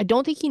 I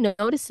don't think he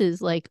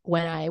notices like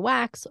when I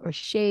wax or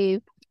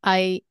shave.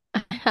 I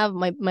have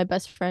my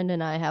best friend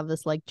and I have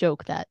this like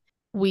joke that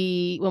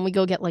when we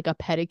go get like a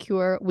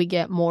pedicure, we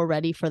get more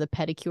ready for the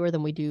pedicure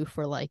than we do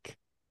for like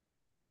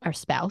our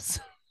spouse.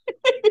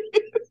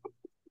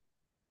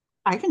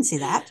 I can see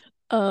that.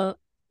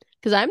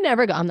 Because I'm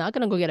not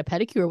gonna go get a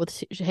pedicure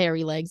with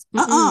hairy legs.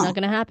 Not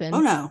gonna happen.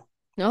 Oh no.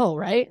 No,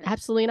 right?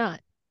 Absolutely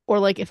not. Or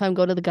like if I'm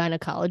going to the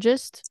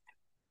gynecologist,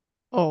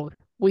 oh,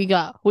 we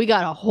got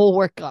a whole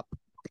workup.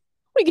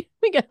 We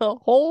get a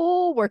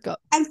whole workup.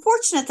 I'm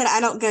fortunate that I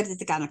don't go to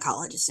the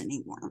gynecologist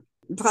anymore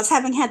because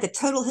having had the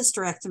total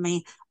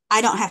hysterectomy,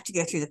 I don't have to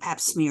go through the pap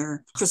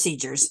smear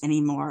procedures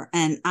anymore.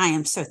 And I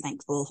am so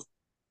thankful.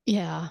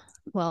 Yeah.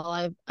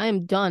 Well, I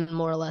am done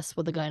more or less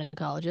with the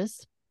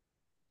gynecologist,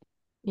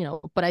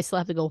 but I still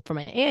have to go for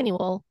my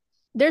annual.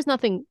 There's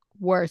nothing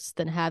worse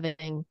than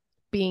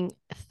being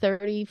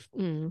 30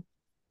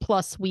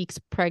 plus weeks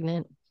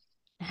pregnant,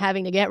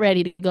 having to get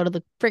ready to go to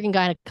the freaking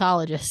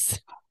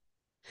gynecologist.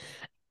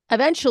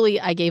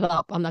 Eventually, I gave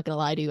up. I'm not going to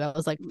lie to you. I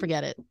was like,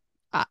 forget it.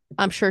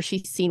 I'm sure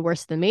she's seen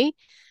worse than me,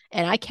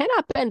 and I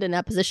cannot bend in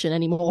that position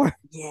anymore.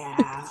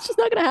 Yeah. It's just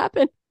not going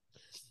to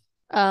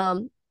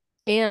happen.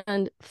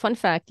 And fun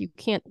fact, you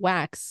can't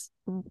wax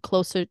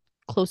closer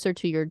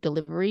to your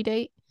delivery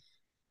date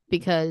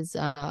because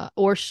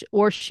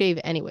or shave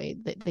anyway.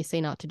 They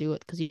say not to do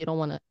it because you don't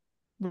want to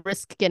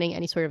risk getting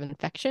any sort of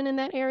infection in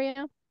that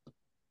area.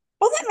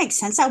 Well, that makes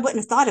sense. I wouldn't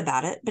have thought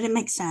about it, but it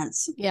makes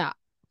sense. Yeah.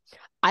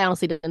 I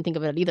honestly didn't think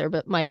of it either,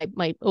 but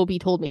my OB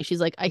told me, she's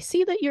like, I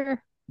see that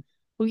you're,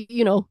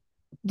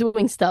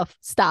 doing stuff.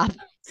 Stop.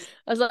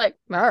 I was like,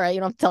 all right, you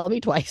don't have to tell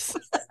me twice.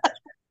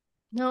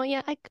 No,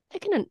 yeah, I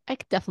can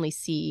definitely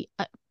see.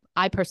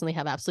 I personally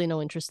have absolutely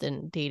no interest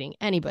in dating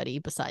anybody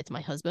besides my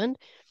husband,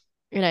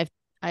 and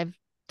I've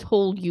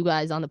told you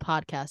guys on the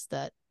podcast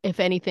that if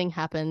anything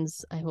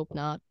happens, I hope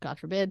not, God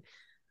forbid,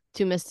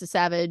 to Mr.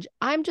 Savage,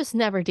 I'm just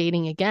never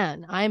dating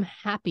again. I'm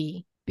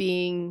happy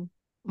being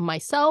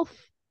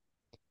myself.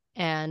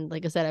 And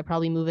like I said, I'd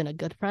probably move in a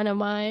good friend of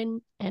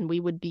mine, and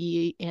we would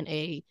be in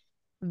a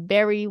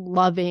very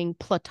loving,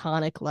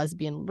 platonic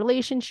lesbian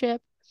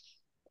relationship.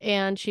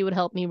 And she would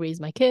help me raise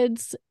my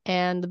kids,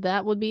 and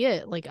that would be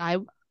it. Like I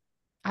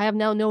have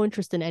now no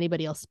interest in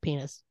anybody else's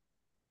penis.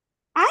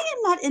 I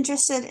am not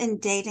interested in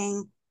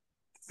dating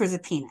for the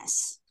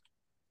penis.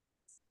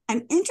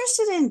 I'm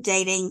interested in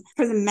dating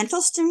for the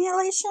mental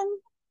stimulation,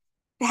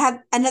 to have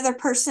another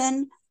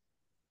person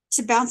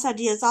to bounce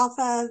ideas off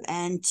of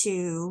and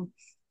to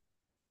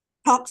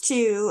talk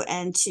to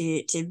and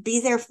to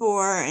be there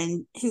for,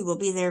 and who will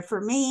be there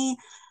for me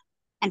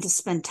and to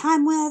spend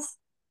time with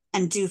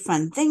and do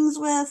fun things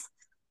with.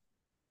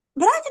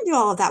 But I can do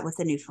all of that with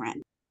a new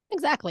friend.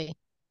 Exactly.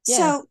 Yeah.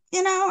 So,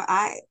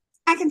 I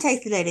can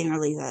take the dating or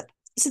leave it.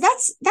 So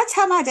that's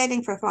how my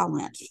dating profile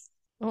went.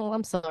 Oh,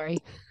 I'm sorry.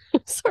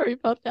 Sorry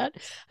about that.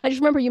 I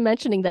just remember you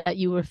mentioning that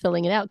you were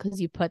filling it out because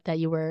you put that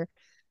you were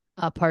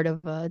a part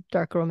of a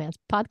dark romance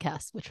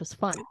podcast, which was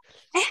fun.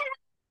 I had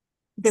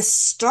the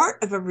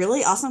start of a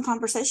really awesome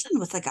conversation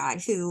with a guy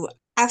who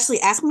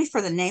actually asked me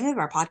for the name of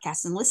our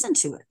podcast and listened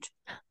to it.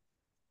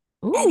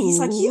 Ooh, and he's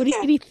like, what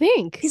did he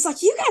think? He's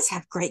like, you guys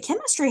have great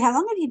chemistry. How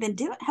long have you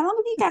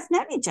guys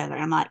known each other?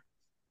 I'm like,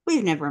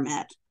 we've never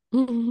met.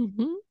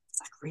 Mm-hmm. It's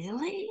like,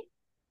 really?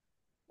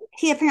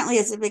 He apparently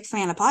is a big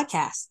fan of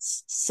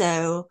podcasts.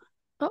 So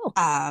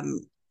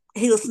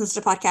he listens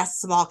to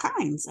podcasts of all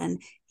kinds.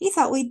 And he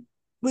thought we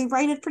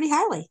rated pretty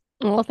highly.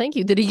 Well, thank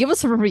you. Did he give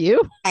us a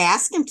review? I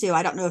asked him to.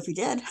 I don't know if he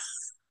did.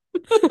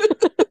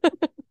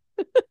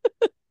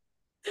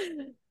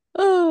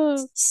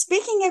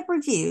 Speaking of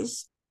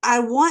reviews, I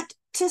want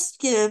to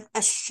give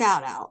a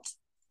shout out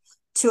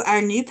to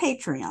our new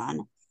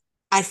Patreon.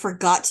 I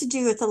forgot to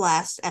do it the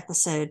last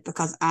episode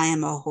because I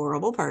am a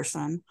horrible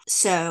person.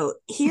 So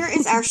here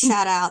is our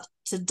shout out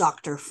to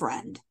Dr.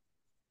 Friend.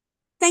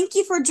 Thank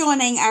you for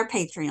joining our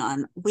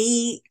Patreon.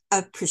 We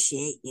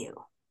appreciate you.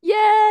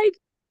 Yay!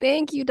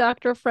 Thank you,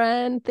 Dr.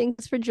 Friend.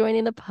 Thanks for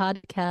joining the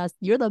podcast.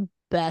 You're the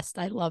best.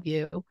 I love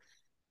you.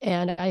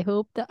 And I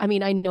hope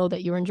I know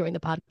that you're enjoying the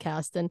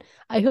podcast, and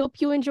I hope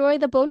you enjoy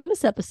the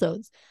bonus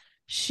episodes.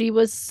 She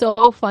was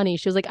so funny.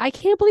 She was like, I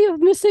can't believe I've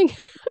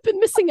been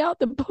missing out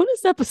the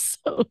bonus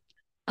episode.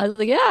 I was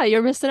like, yeah,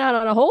 you're missing out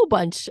on a whole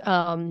bunch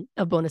of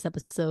bonus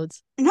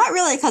episodes. Not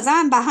really, because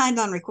I'm behind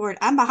on record.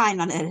 I'm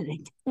behind on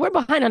editing. We're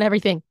behind on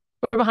everything.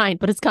 We're behind,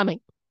 but it's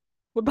coming.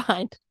 We're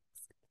behind.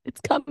 It's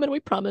coming, we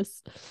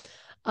promise.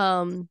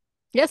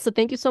 Yes, so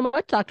thank you so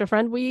much, Dr.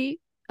 Friend. We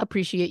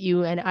appreciate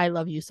you, and I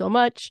love you so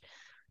much.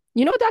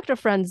 Dr.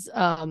 Friend's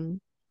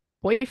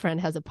boyfriend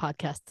has a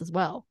podcast as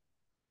well.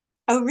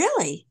 Oh,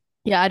 really?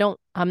 Yeah,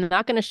 I'm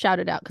not going to shout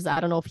it out because I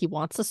don't know if he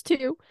wants us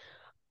to,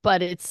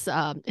 but it's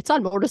on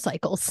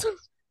motorcycles.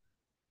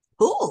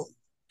 Cool.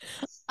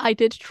 I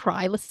did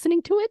try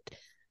listening to it,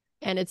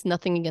 and it's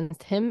nothing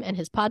against him and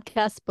his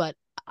podcast, but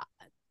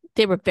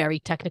they were very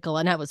technical,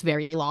 and I was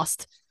very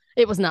lost.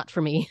 It was not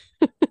for me.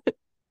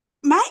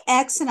 My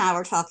ex and I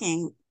were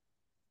talking,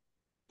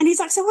 and he's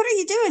like, so what are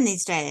you doing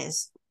these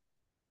days?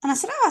 And I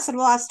said,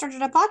 well, I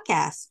started a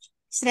podcast.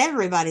 He said,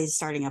 everybody's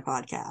starting a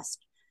podcast.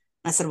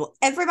 And I said, well,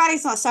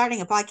 everybody's not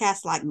starting a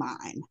podcast like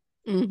mine.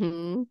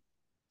 Mm-hmm.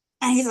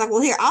 And he's like,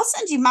 well, here, I'll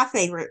send you my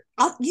favorite.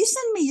 You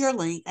send me your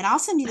link, and I'll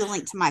send you the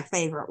link to my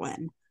favorite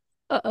one.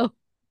 Uh-oh.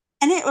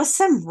 And it was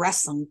some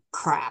wrestling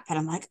crap. And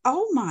I'm like,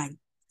 oh, my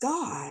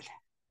God.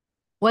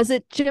 Was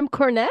it Jim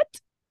Cornette?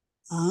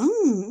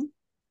 Oh.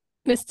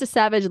 Mr.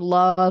 Savage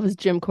loves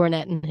Jim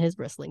Cornette and his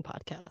wrestling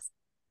podcast.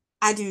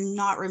 I do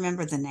not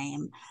remember the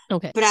name.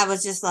 Okay. But I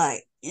was just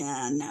like,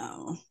 yeah,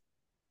 no.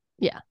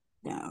 Yeah.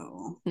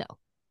 No. No.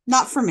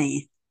 Not for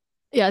me.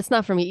 Yeah, it's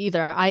not for me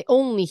either. I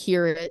only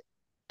hear it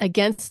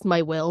against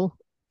my will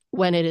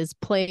when it is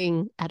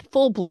playing at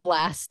full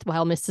blast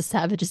while Mr.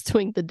 Savage is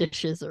doing the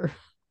dishes or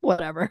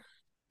whatever.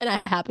 And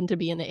I happen to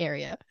be in the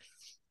area.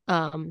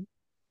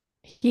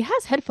 He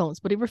has headphones,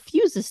 but he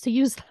refuses to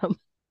use them.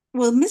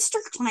 Well, Mr.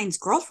 Klein's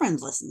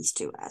girlfriend listens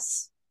to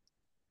us.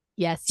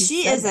 Yes,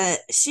 She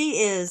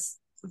is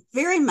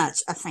very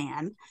much a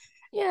fan.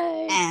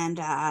 Yay. And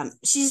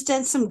she's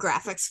done some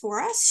graphics for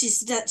us.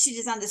 She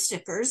designed the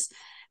stickers,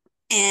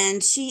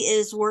 and she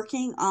is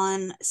working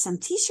on some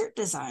t-shirt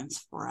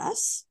designs for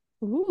us.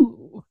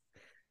 Ooh.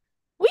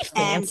 We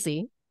fancy.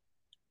 And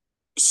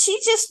she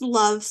just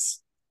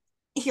loves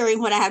hearing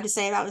what I have to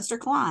say about Mr.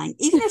 Klein.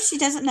 Even if she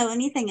doesn't know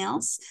anything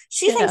else,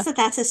 she thinks that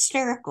that's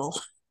hysterical.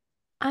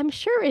 I'm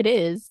sure it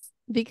is,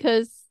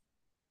 because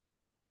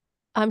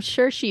I'm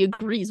sure she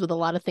agrees with a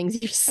lot of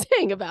things you're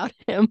saying about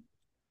him.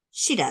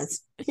 She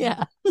does.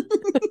 Yeah.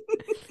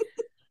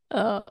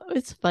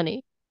 It's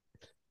funny.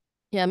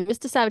 Yeah,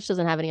 Mr. Savage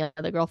doesn't have any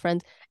other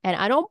girlfriends, and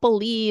I don't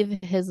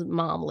believe his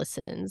mom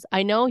listens.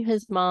 I know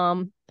his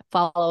mom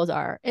follows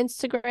our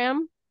Instagram,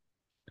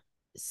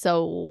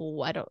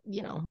 so I don't,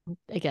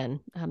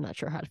 again, I'm not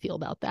sure how to feel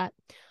about that.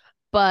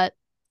 But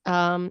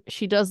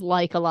she does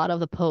like a lot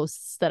of the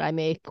posts that I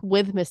make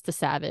with Mr.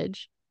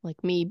 Savage,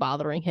 like me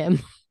bothering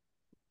him.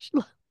 She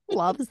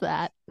loves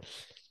that.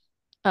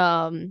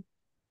 And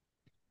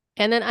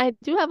then I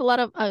do have a lot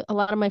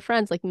of my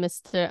friends, like not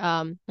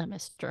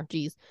Mr.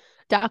 Geez,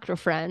 Dr.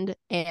 Friend,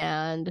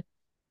 and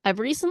I've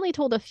recently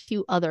told a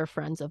few other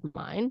friends of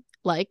mine,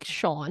 like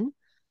Sean.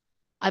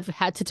 I've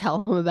had to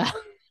tell him about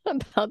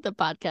about the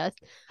podcast.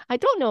 I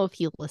don't know if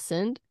he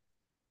listened,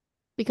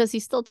 because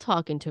he's still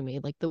talking to me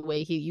like the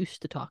way he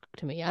used to talk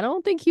to me. I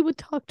don't think he would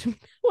talk to me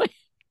the way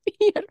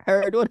he had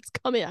heard what's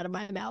coming out of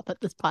my mouth at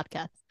this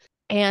podcast.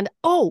 And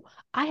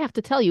I have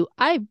to tell you,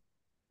 I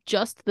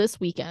just this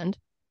weekend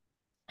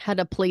had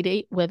a play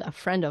date with a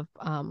friend of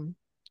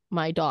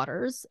my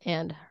daughter's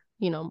and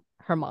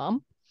her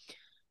mom.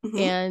 Mm-hmm.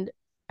 And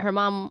her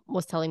mom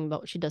was telling me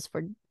about what she does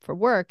for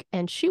work,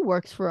 and she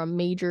works for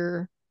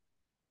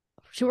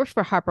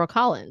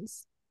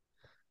HarperCollins.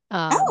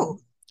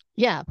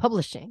 Yeah,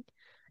 publishing.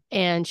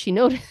 And she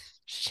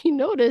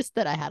noticed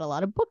that I had a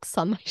lot of books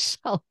on my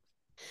shelf.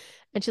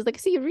 And she's like, I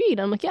see you read.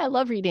 I'm like, yeah, I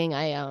love reading.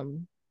 I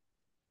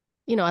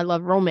I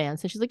love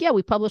romance. And she's like, yeah,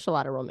 we publish a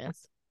lot of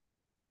romance. I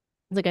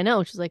was like, I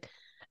know. She's like,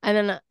 and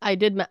then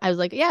I was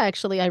like, yeah,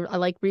 actually, I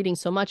like reading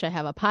so much. I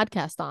have a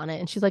podcast on it.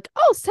 And she's like,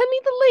 oh, send me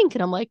the link.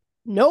 And I'm like,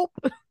 nope.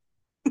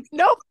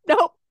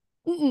 nope.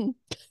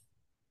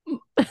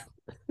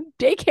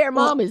 Daycare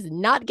mom is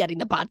not getting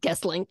the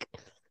podcast link.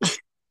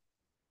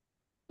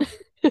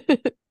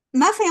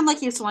 My family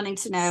keeps wanting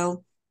to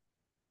know,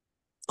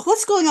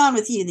 what's going on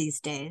with you these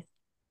days?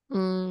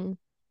 Nothing.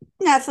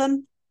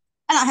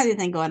 I don't have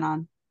anything going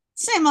on.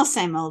 Same old,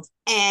 same old.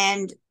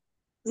 And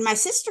my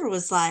sister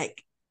was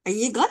like, are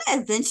you going to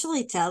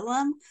eventually tell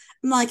them?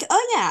 I'm like,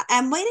 oh yeah,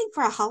 I'm waiting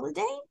for a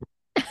holiday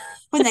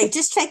when they've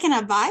just taken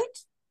a bite.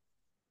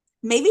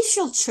 Maybe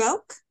she'll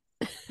choke.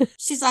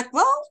 She's like,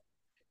 well,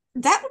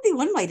 that would be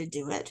one way to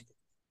do it.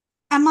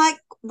 I'm like,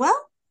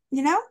 well,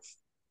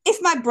 if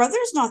my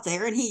brother's not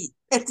there, and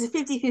it's a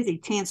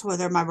 50-50 chance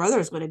whether my brother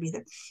is going to be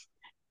there,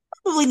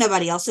 probably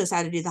nobody else knows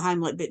how to do the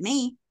Heimlich but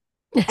me.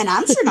 And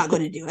I'm sure not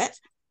going to do it.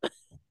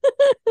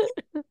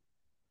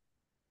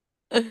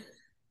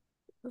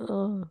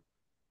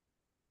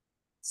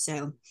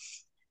 So,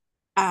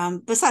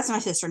 besides my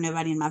sister,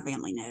 nobody in my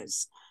family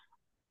knows.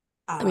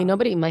 I mean,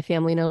 nobody in my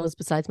family knows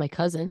besides my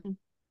cousin.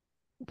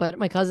 But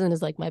my cousin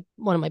is like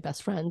one of my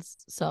best friends.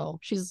 So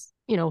she's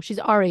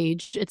our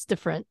age. It's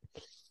different.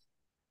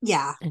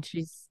 Yeah. And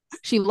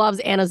she loves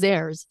Anna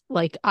Zares.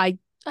 Like I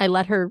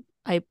let her,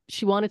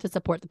 she wanted to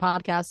support the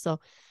podcast. So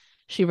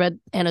she read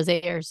Anna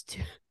Zares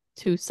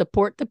to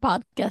support the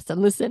podcast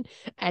and listen,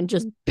 and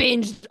just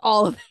binged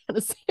all of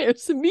Anna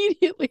Zares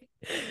immediately.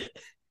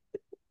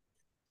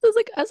 I was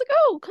like,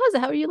 oh,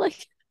 cousin, how are you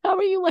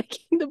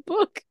liking the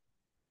book?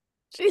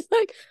 She's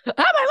like, how am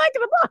I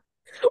liking the book?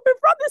 We're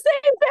from the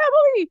same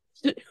family.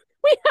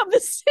 We have the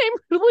same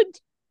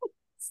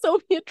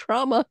Soviet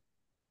trauma.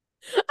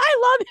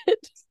 I love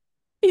it.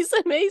 He's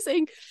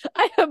amazing.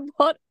 I have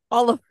bought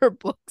all of her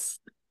books.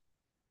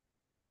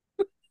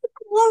 Love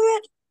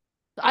it.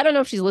 I don't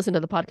know if she's listened to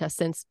the podcast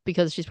since,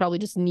 because she's probably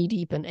just knee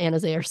deep in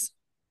Anna's airs.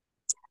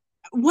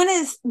 One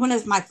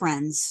of my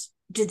friends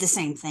did the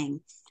same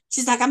thing.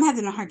 She's like, I'm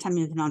having a hard time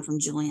moving on from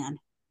Julian.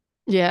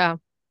 Yeah.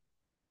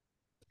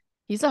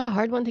 He's a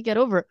hard one to get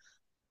over.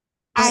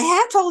 I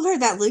have told her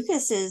that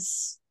Lucas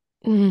is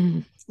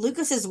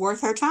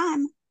worth her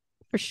time.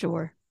 For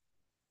sure.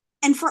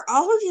 And for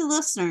all of you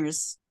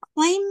listeners,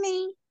 Claim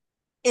Me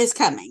is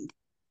coming.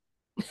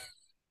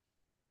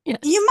 Yes.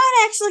 You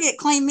might actually get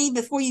Claim Me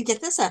before you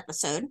get this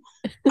episode.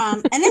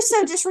 And if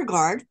so,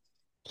 disregard.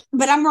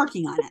 But I'm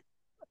working on it.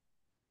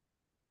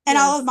 and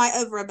all of my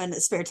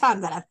overabundant spare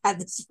time that I've had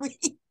this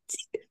week.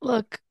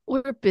 Look,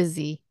 we're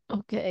busy.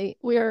 Okay.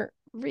 We're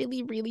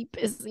really, really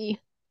busy.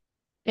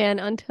 And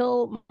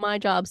until my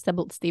job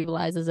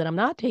stabilizes and I'm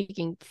not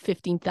taking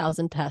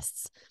 15,000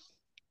 tests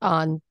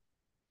on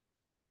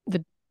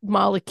the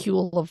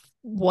molecule of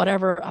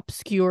whatever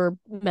obscure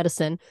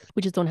medicine,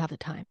 we just don't have the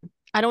time.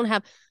 I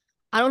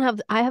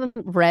haven't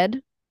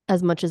read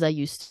as much as I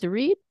used to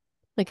read.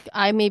 Like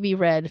I maybe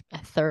read a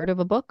third of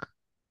a book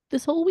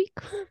this whole week.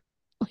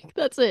 Like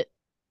that's it.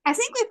 I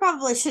think we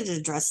probably should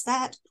address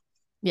that.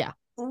 Yeah.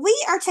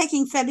 We are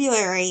taking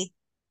February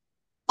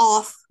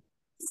off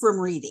from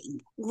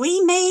reading.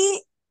 We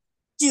may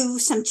do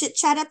some chit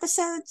chat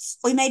episodes.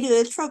 We may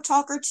do a trope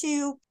talk or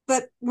two,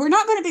 but we're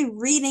not going to be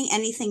reading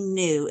anything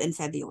new in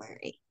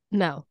February.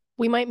 No.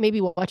 We might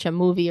maybe watch a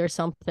movie or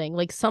something,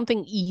 like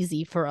something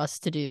easy for us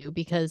to do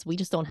because we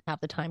just don't have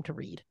the time to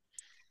read.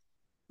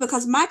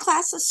 Because my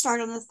classes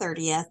start on the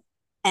 30th,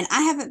 and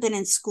I haven't been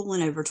in school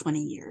in over 20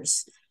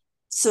 years.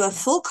 So a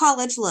full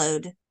college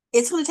load,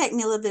 it's going to take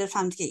me a little bit of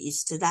time to get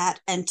used to that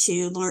and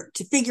to learn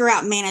to figure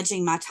out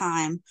managing my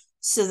time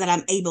so that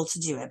I'm able to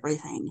do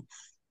everything.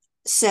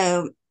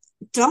 So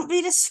don't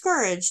be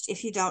discouraged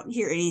if you don't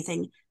hear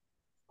anything.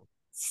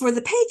 For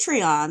the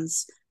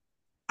Patreons,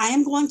 I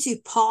am going to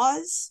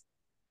pause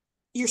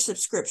your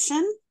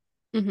subscription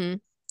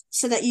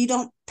so that you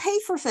don't pay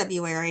for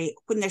February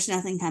when there's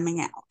nothing coming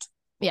out.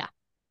 Yeah.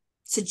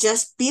 So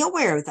just be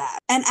aware of that.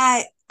 And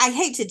I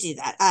hate to do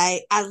that.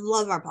 I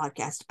love our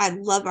podcast. I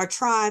love our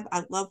tribe.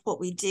 I love what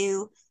we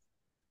do.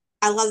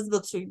 I love the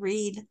books we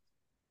read.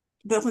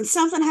 But when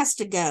something has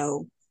to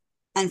go,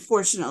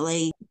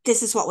 unfortunately,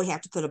 this is what we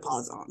have to put a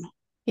pause on.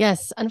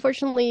 Yes.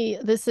 Unfortunately,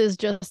 this is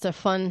just a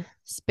fun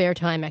spare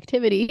time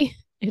activity.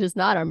 It is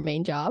not our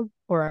main job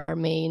or our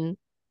main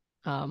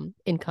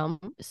income.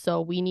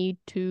 So we need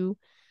to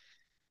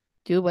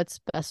do what's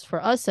best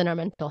for us and our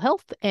mental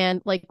health.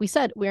 And like we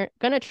said, we're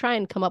going to try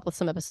and come up with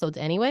some episodes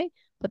anyway,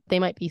 but they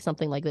might be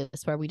something like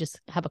this where we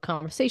just have a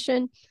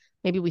conversation.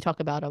 Maybe we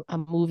talk about a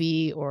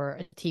movie or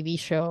a TV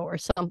show or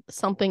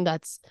something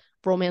that's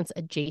romance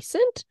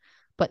adjacent,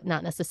 but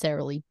not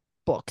necessarily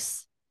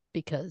books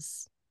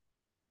because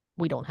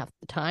we don't have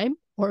the time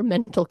or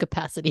mental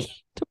capacity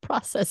to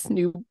process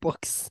new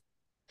books.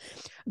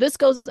 This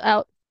goes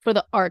out for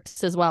the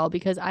arcs as well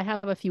because I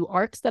have a few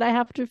arcs that I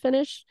have to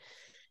finish.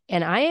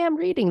 And I am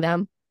reading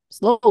them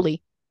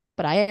slowly,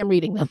 but I am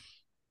reading them.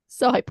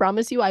 So I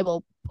promise you I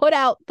will put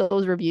out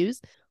those reviews.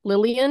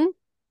 Lillian,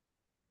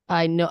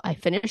 I know I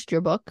finished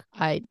your book.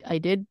 I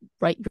did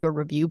write your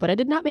review, but I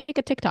did not make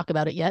a TikTok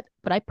about it yet,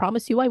 but I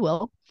promise you I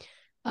will.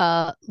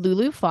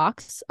 Lulu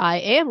Fox, I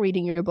am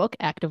reading your book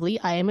actively.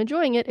 I am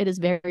enjoying it. It is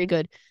very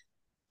good.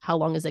 How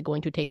long is it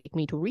going to take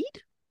me to read?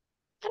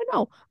 I don't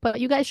know, but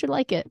you guys should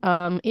like it.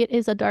 It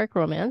is a dark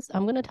romance.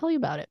 I'm going to tell you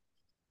about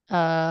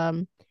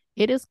it.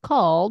 It is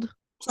called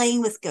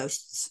Playing with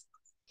Ghosts.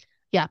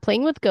 Yeah,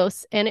 Playing with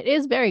Ghosts, and it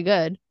is very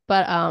good,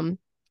 but I'm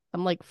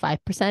like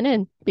 5%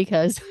 in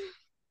because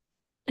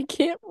I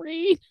can't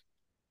read.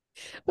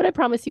 But I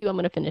promise you I'm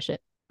going to finish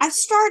it. I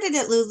started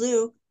it,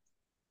 Lulu.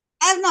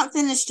 I have not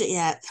finished it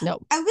yet. No.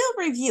 I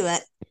will review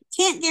it.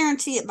 Can't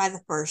guarantee it by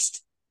the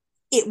 1st.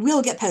 It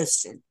will get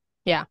posted.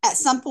 Yeah. At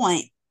some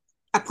point.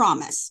 I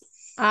promise.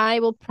 I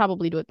will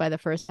probably do it by the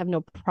 1st. I have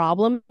no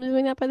problem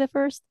doing that by the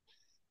 1st.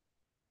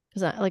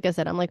 Because like I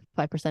said, I'm like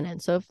 5% in.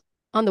 So if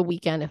on the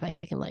weekend, if I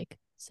can like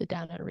sit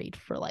down and read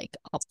for like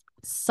a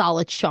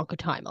solid chunk of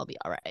time, I'll be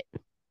all right.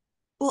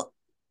 Well,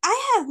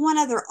 I have one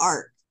other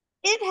arc.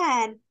 It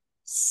had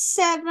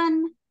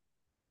 7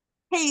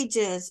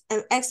 pages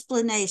of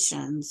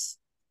explanations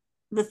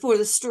before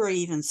the story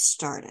even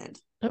started.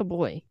 Oh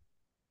boy.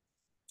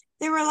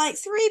 There were like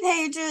 3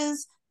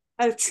 pages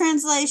of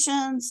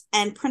translations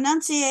and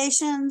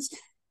pronunciations.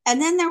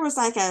 And then there was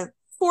like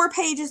 4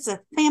 pages of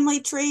family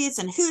trees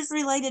and who's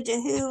related to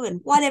who and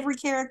what every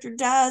character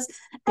does.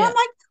 And I'm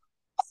like,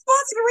 what's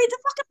bother to read the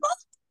fucking book?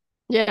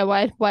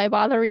 Yeah, why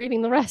bother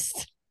reading the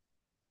rest?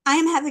 I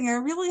am having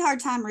a really hard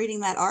time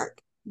reading that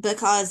arc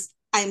because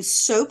I'm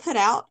so put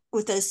out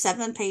with those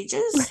 7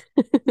 pages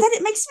that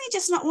it makes me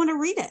just not want to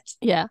read it.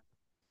 Yeah,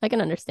 I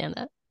can understand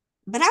that.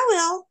 But I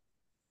will.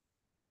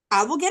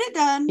 I will get it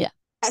done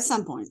at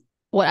some point.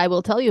 What I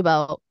will tell you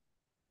about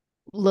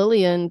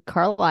Lillian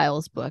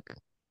Carlisle's book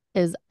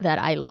is that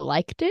I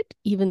liked it,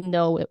 even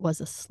though it was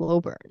a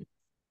slow burn.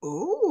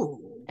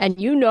 Ooh. And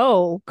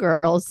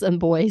girls and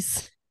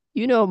boys,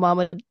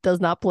 Mama does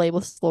not play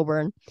with slow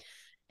burn.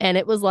 And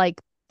it was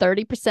like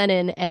 30%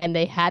 in and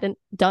they hadn't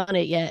done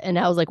it yet. And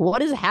I was like,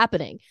 what is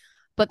happening?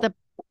 But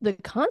the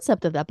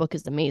concept of that book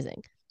is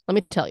amazing. Let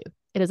me tell you,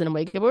 it is an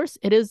Omega-verse.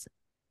 It is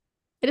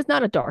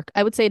not a dark.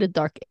 I would say it is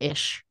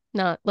dark-ish,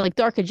 not like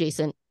dark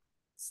adjacent,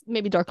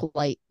 maybe dark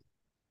light,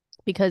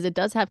 because it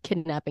does have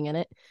kidnapping in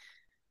it.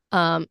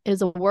 It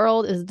is a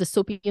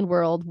dystopian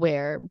world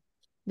where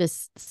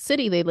this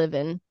city they live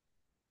in,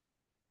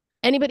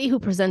 anybody who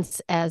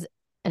presents as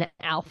an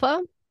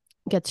alpha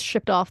gets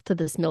shipped off to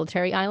this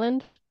military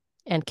island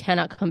and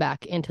cannot come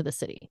back into the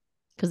city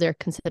because they're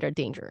considered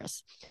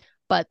dangerous.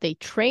 but they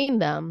train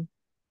them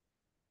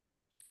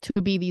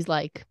to be these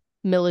like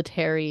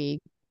military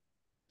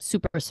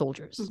super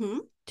soldiers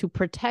to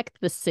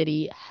protect the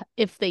city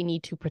if they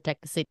need to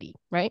protect the city,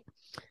 right?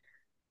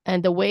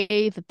 And the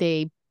way that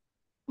they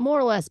more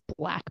or less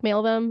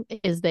blackmail them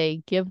is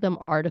they give them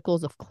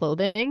articles of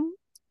clothing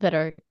that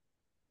are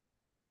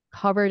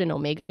covered in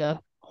omega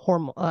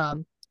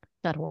hormone,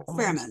 not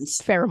hormones,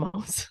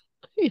 pheromones.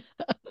 Yeah,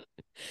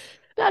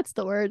 that's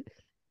the word.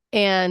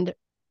 And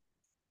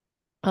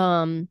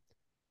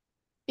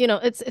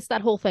it's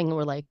that whole thing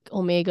where like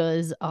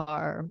omegas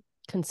are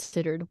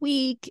considered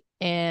weak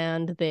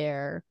and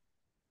they're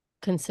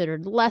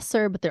considered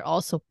lesser, but they're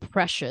also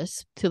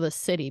precious to the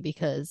city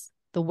because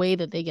the way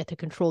that they get to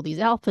control these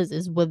alphas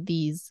is with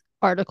these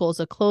articles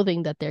of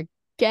clothing that they're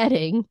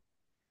getting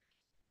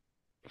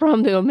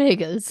from the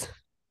omegas.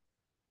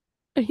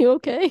 Are you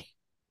okay?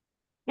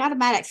 The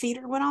automatic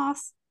feeder went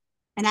off,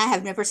 and I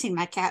have never seen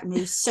my cat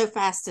move so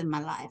fast in my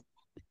life.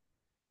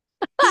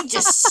 He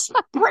just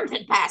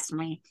sprinted past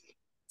me.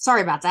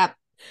 Sorry about that.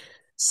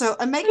 So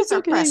omegas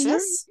are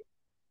precious.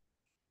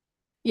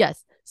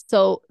 Yes.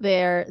 So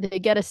they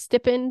get a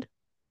stipend,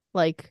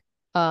 like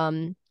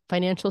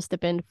financial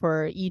stipend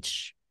for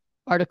each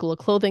article of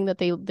clothing that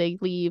they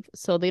leave.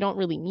 So they don't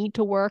really need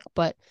to work,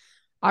 but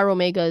our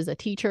Omega is a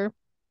teacher.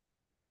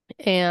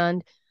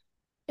 And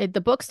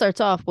the book starts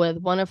off with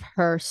one of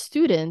her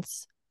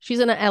students. She's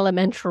an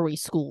elementary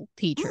school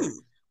teacher.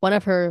 One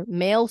of her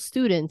male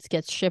students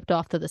gets shipped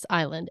off to this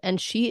island, and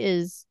she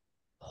is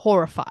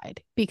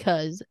horrified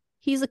because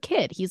he's a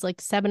kid. He's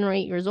like 7 or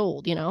 8 years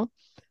old, you know?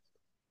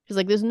 She's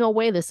like, there's no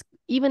way this,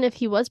 even if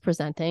he was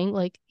presenting,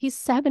 like he's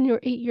 7 or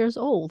 8 years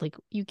old. Like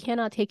you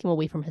cannot take him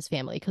away from his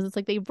family because it's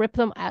like they rip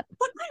them at.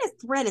 What kind of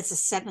threat is a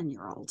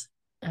 7-year-old?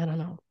 I don't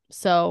know.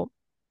 So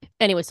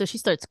anyway, so she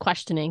starts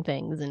questioning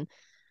things and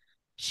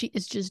she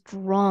is just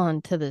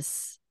drawn to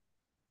this,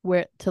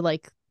 where to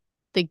like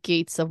the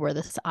gates of where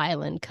this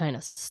island kind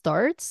of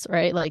starts,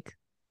 right? Like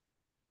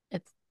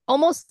it's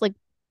almost like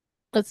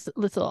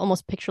let's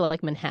almost picture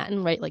like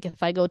Manhattan, right? Like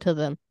if I go to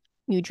the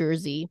New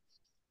Jersey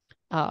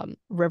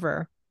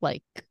river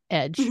like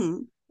edge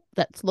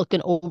that's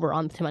looking over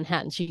onto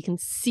Manhattan, so you can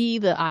see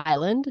the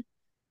island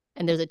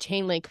and there's a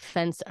chain link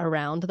fence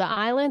around the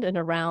island and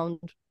around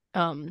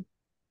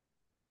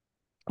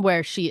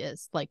where she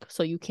is, like,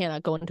 so you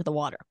cannot go into the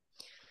water.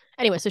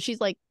 Anyway, so she's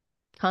like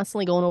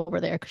constantly going over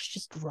there because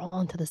she's just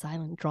drawn to this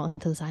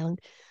island.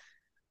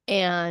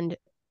 And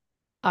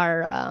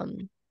our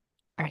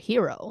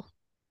hero,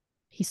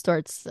 he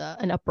starts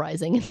an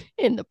uprising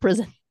in the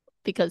prison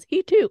because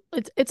he too,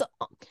 it's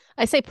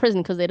I say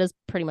prison because it is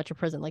pretty much a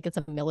prison, like it's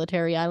a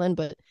military island,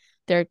 but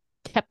they're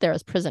kept there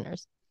as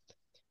prisoners.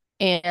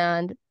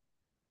 And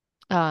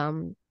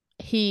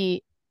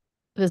he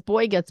this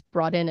boy gets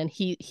brought in and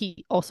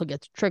he also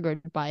gets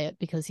triggered by it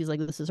because he's like,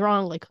 this is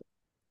wrong, like,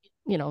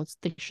 you know,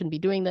 they shouldn't be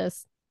doing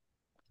this,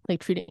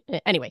 like treating.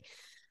 Anyway,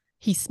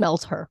 he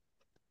smells her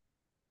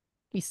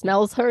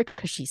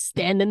because she's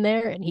standing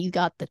there and he's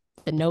got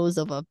the nose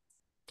of a,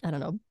 I don't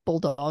know,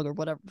 bulldog or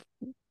whatever.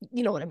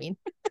 You know what I mean?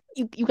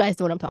 You guys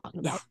know what I'm talking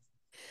about. Yeah.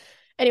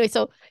 Anyway,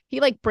 so he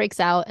like breaks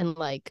out and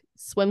like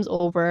swims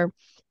over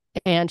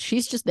and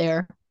she's just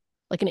there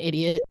like an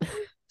idiot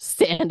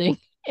standing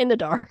in the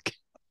dark.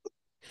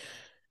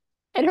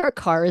 And her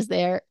car is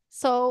there.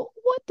 So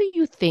what do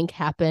you think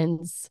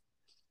happens?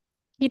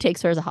 He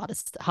takes her as a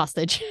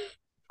hostage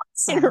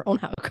in her own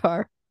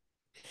car.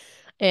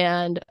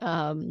 And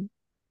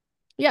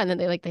yeah, and then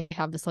they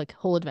have this like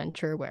whole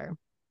adventure where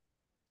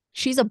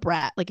she's a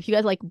brat. Like if you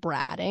guys like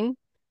bratting,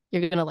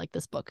 you're gonna like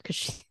this book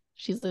because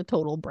she's a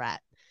total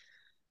brat.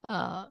 Do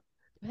I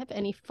have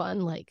any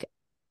fun, like,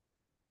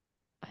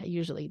 I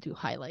usually do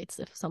highlights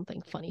if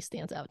something funny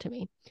stands out to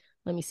me.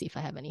 Let me see if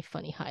I have any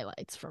funny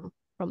highlights from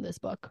this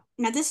book.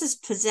 Now this is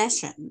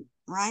Possession,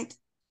 right?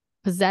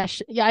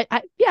 Possession. Yeah,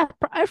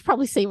 I'd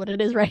probably say what it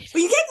is, right?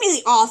 Well, you gave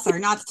me the author,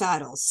 not the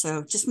title,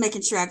 so just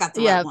making sure I got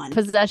the right one.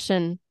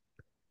 Possession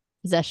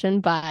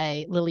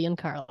by Lillian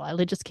Carlisle.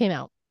 It just came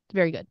out.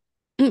 Very good.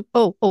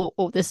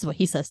 Oh, this is what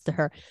he says to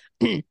her.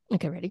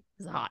 Okay, ready?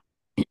 It's hot.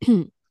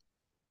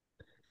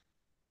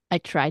 I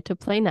tried to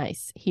play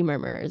nice, he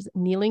murmurs,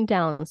 kneeling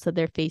down so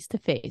they're face to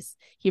face.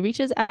 He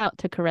reaches out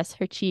to caress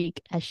her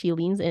cheek as she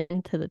leans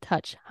into the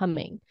touch,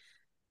 humming.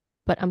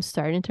 But I'm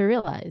starting to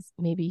realize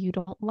maybe you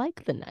don't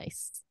like the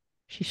nice.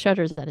 She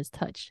shudders at his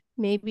touch.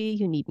 Maybe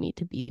you need me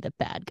to be the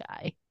bad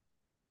guy.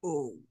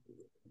 Oh.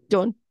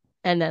 Don't.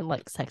 And then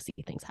like sexy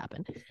things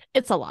happen.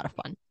 It's a lot of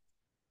fun.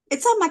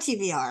 It's on my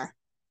TBR.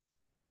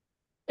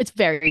 It's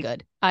very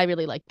good. I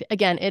really liked it.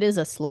 Again, it is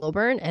a slow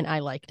burn and I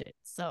liked it.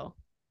 So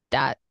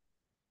that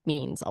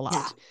means a lot.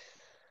 Yeah.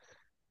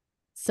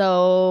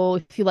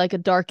 So if you like a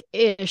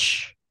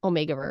dark-ish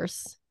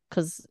Omegaverse,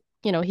 because,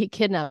 you know, he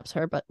kidnaps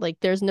her, but like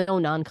there's no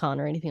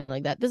non-con or anything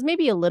like that. There's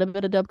maybe a little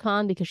bit of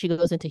dub-con because she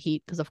goes into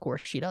heat, because of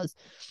course she does.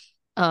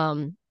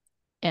 And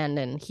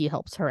then he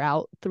helps her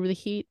out through the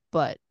heat,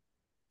 but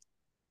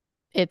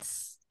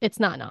it's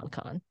not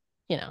non-con.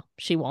 You know,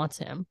 she wants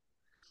him.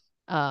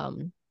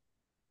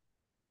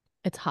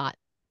 It's hot.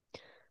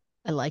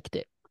 I liked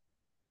it.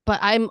 But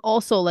I'm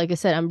also, like I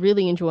said, I'm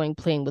really enjoying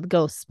playing with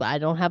ghosts, but I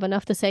don't have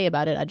enough to say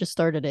about it. I just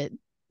started it.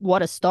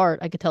 What a start.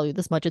 I could tell you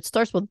this much. It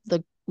starts with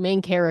the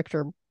main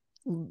character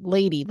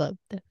lady, the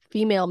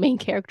female main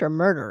character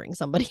murdering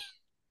somebody.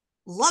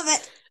 Love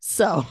it.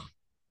 So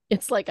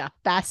it's like a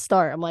fast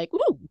start. I'm like,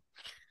 ooh,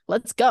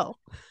 let's go.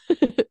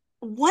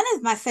 One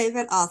of my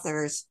favorite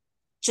authors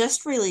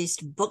just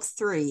released book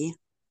 3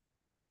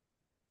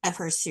 of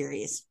her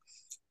series.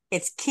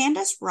 It's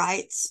Candace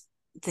Wright's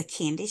The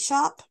Candy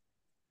Shop.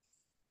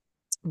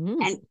 And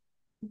Mm.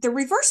 the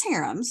reverse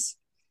harems,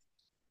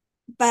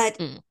 but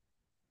Mm.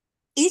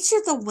 each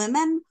of the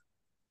women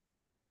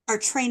are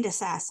trained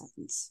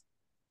assassins.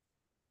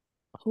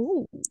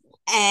 Oh.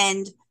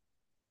 And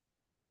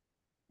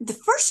the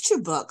first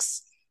 2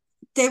 books,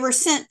 they were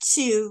sent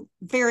to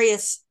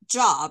various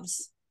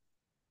jobs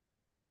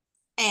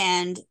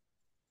and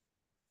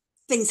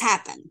things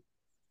happen.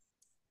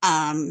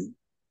 Um,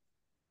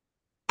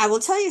 I will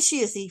tell you, she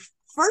is the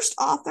first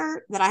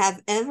author that I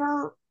have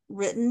ever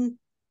written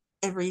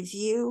a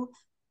review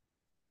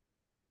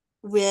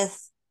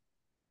with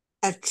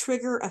a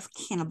trigger of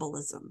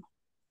cannibalism.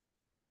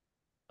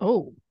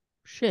 Oh,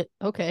 shit.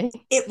 Okay.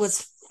 It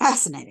was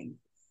fascinating.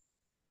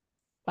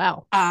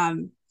 Wow.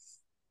 Um,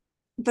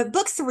 but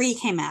book 3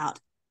 came out,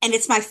 and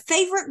it's my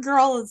favorite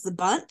girl of the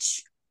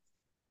bunch.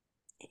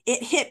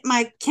 It hit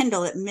my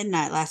Kindle at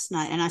midnight last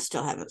night, and I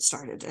still haven't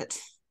started it.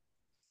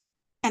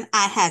 And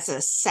I has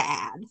a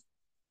sad.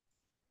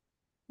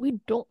 We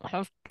don't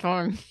have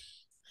time.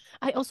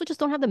 I also just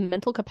don't have the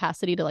mental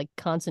capacity to like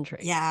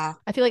concentrate. Yeah.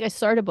 I feel like I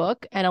start a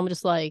book and I'm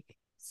just like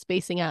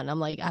spacing out and I'm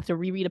like, I have to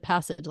reread a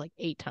passage like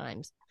 8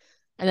 times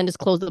and then just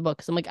close the book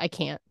because I'm like, I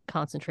can't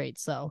concentrate.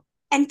 So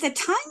And the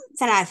time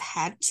that I've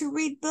had to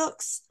read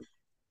books,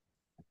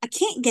 I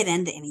can't get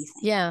into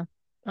anything. yeah,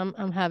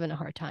 I'm having a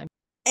hard time.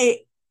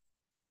 It,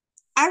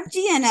 I've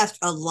DNF'd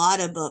a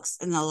lot of books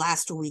in the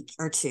last week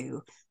or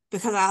two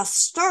because I'll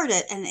start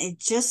it and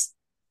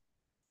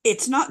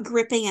it's not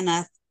gripping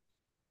enough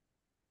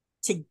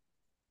to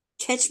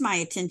catch my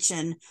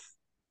attention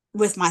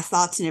with my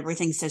thoughts and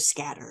everything so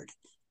scattered.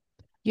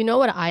 You know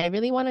what I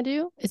really want to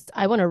do is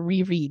I want to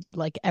reread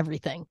like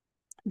everything.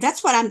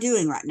 That's what I'm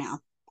doing right now.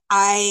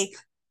 I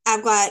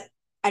I've got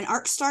an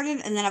arc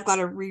started and then I've got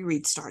a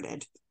reread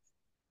started.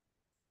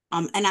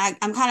 And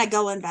I'm kind of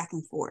going back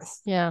and forth.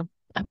 Yeah,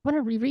 I want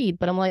to reread,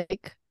 but I'm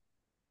like,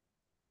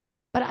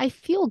 but I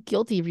feel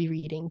guilty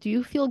rereading. Do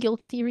you feel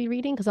guilty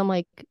rereading? Because I'm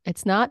like,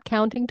 it's not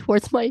counting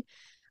towards my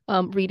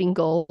reading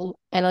goal,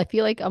 and I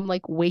feel like I'm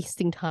like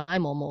wasting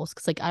time almost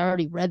because like I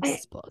already read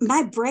this book.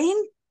 My brain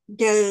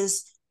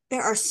goes,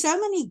 there are so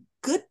many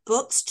good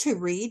books to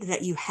read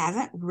that you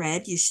haven't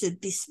read. You should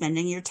be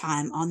spending your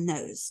time on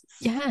those.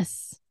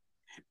 Yes.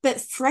 But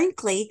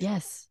frankly,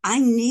 Yes. I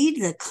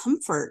need the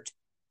comfort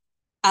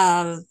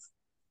of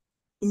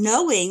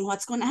knowing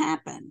what's going to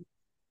happen.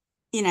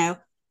 You know,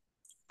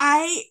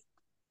 I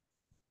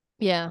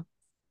Yeah.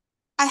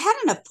 I had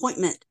an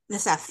appointment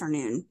this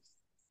afternoon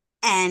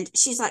and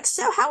she's like,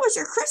 "So, how was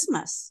your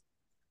Christmas?"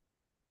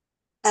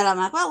 And I'm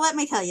like, "Well, let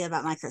me tell you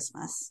about my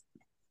Christmas.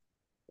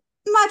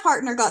 My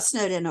partner got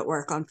snowed in at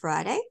work on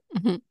Friday,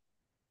 Mhm.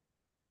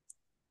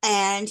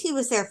 and he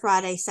was there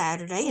Friday,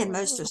 Saturday, and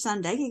most of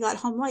Sunday. He got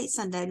home late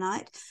Sunday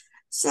night.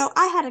 So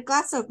I had a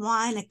glass of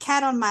wine, a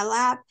cat on my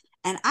lap,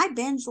 and I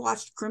binge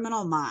watched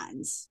Criminal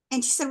Minds."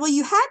 And she said, "Well,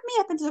 you had me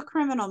up into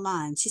Criminal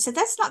Minds." She said,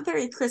 "That's not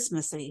very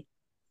Christmassy."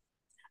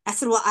 I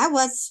said, "Well, I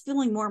was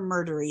feeling more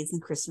murdery than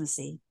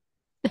Christmassy."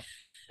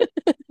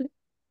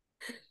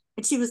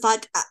 And she was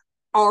like,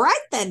 "All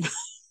right then."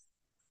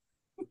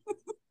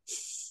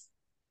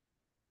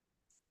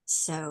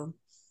 So,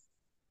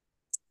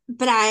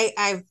 but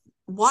I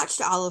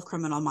watched all of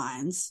Criminal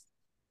Minds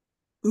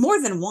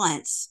more than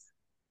once,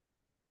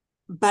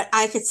 but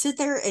I could sit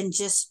there and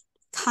just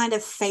kind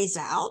of phase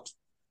out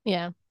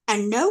Yeah.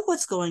 and know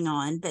what's going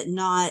on, but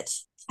not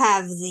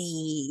have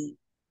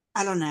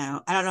I don't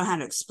know how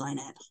to explain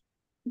it.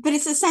 But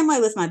it's the same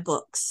way with my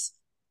books.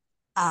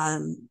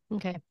 Um,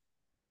 Okay.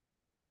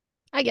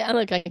 I get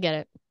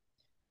it.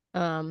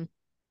 Um,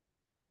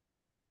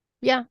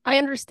 yeah, I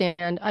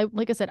understand. I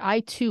like I said,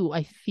 I too,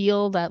 I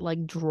feel that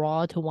like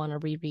draw to want to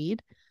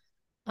reread.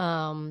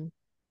 Um,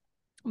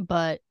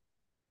 but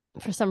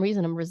for some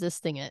reason I'm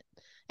resisting it.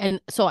 And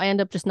so I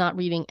end up just not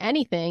reading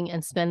anything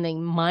and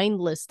spending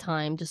mindless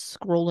time just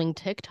scrolling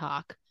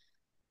TikTok,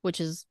 which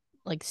is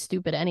like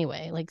stupid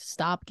anyway. Like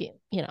stop you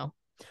know.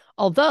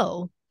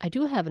 Although I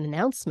do have an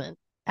announcement.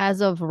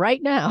 As of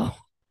right now,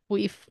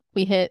 we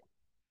hit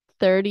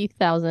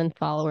 30,000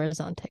 followers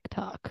on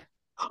TikTok.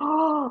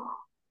 oh,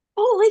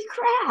 holy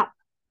crap.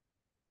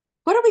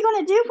 What are we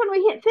going to do when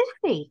we hit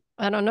 50?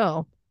 I don't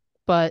know,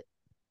 but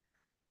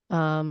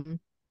um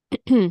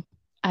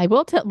I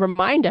will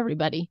remind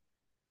everybody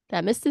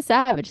that Mr.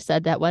 Savage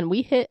said that when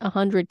we hit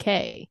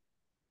 100K,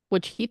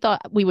 which he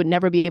thought we would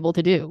never be able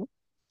to do,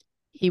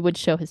 he would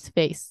show his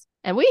face.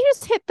 And we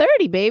just hit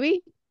 30,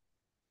 baby.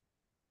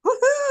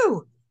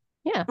 Woohoo!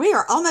 Yeah. We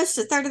are almost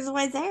a third of the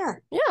way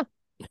there.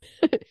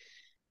 Yeah.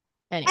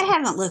 I Anyway,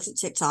 haven't looked at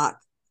TikTok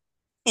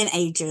in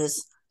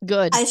ages.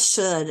 good. I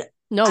should.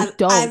 No, I've,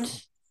 don't.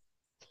 I've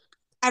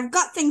I've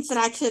got things that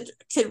I could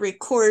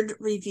record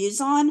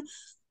reviews on.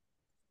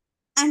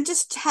 I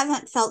just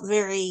haven't felt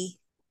very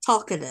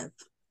talkative.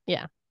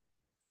 Yeah.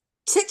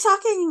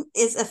 TikToking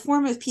is a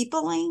form of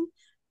peopling,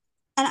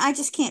 and I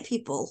just can't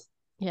people.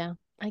 Yeah,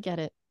 I get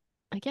it.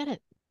 I get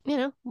it. You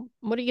know,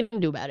 what are you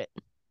going to do about it?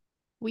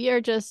 We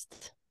are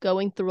just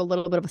going through a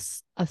little bit of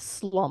a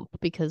slump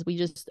because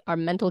our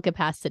mental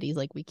capacities,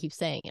 like we keep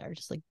saying, are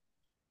just like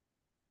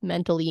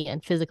mentally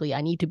and physically,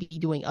 I need to be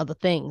doing other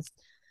things.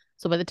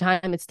 So by the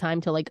time it's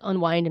time to like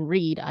unwind and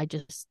read,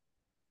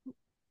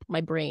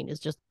 my brain is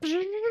just,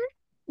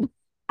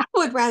 I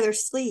would rather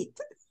sleep.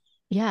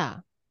 yeah,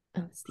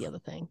 that's the other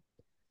thing.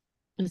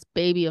 This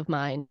baby of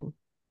mine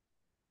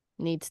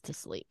needs to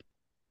sleep.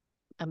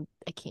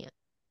 I can't.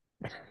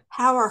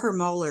 How are her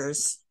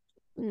molars?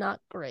 Not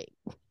great.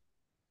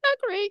 Not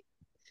great.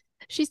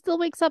 She still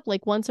wakes up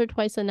like once or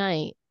twice a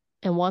night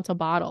and wants a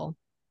bottle.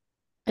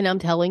 And I'm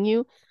telling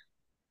you,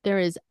 there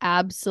is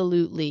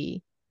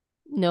absolutely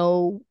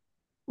no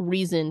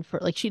reason for,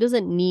 like, she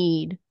doesn't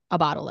need a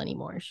bottle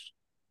anymore.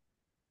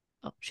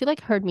 She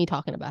like heard me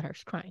talking about her.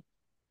 She's crying.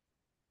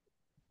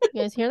 You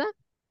guys hear that?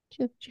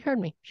 She heard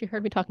me. She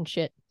heard me talking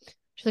shit.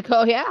 She's like,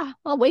 oh yeah,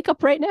 I'll wake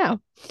up right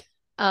now.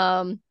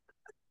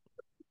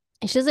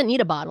 She doesn't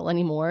need a bottle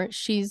anymore.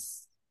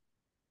 She's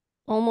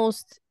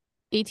almost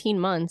 18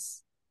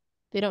 months.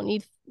 They don't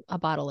need a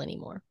bottle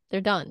anymore.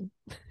 They're done.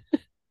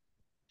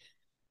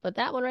 But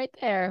that one right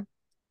there,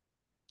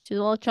 she's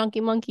a little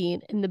chunky monkey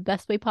in the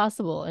best way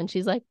possible. And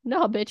she's like,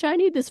 no, bitch, I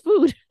need this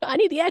food. I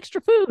need the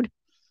extra food.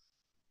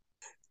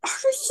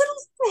 Her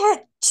little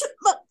fat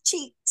chipmunk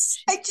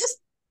cheeks.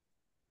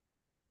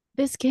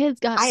 This kid's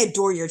got. I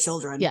adore your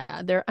children.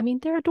 Yeah, they're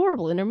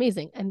adorable and they're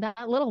amazing. And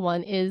that little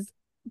one is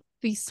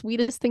the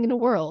sweetest thing in the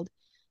world.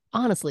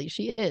 Honestly,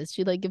 she is.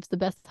 She like gives the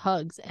best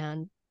hugs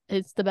and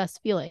it's the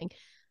best feeling.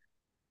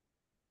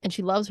 And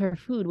she loves her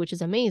food, which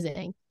is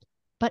amazing.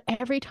 But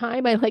every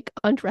time I like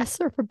undress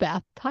her for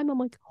bath time, I'm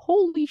like,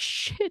 holy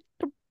shit,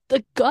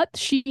 the gut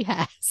she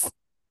has.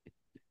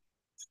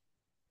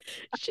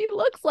 She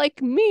looks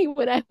like me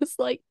when I was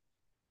like,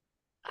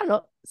 I don't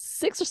know,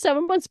 6 or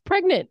 7 months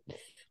pregnant.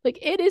 Like,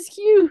 it is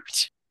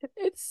huge.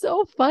 It's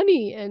so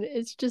funny. And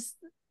it's just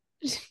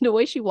the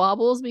way she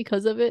wobbles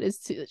because of it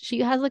she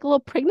has like a little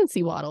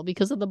pregnancy waddle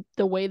because of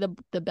the way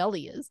the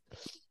belly is.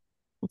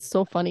 It's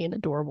so funny and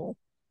adorable.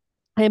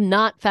 I am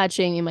not fat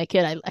shaming my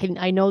kid.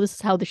 I know this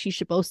is how she's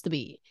supposed to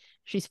be.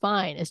 She's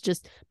fine. It's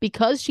just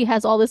because she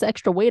has all this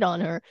extra weight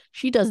on her,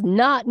 she does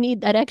not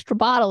need that extra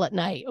bottle at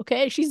night.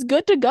 Okay, she's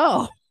good to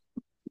go.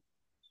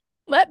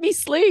 Let me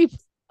sleep.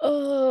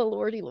 Oh,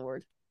 Lordy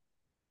Lord.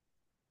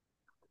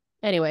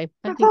 Anyway,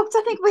 folks,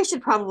 I think we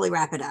should probably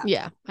wrap it up.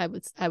 Yeah, I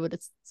would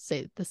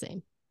say the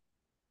same.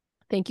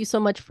 Thank you so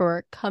much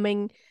for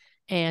coming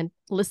and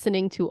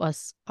listening to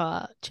us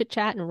chit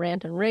chat and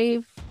rant and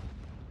rave.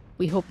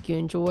 We hope you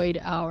enjoyed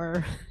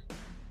our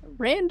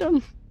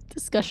random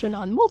discussion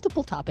on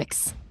multiple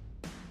topics.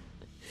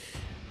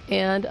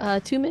 And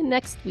tune in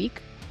next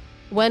week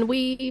when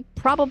we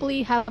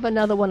probably have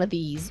another one of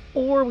these,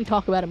 or we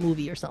talk about a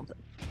movie or something.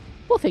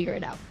 We'll figure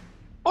it out.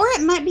 Or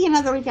it might be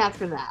another week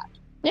after that.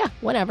 Yeah,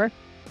 whatever.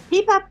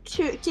 Keep up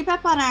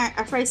on our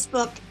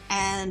Facebook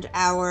and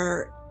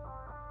our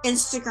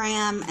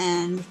Instagram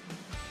and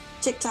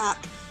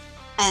TikTok,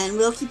 and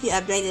we'll keep you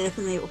updated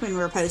when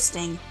we're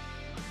posting.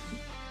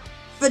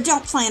 But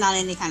don't plan on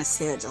any kind of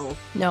schedule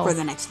for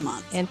the next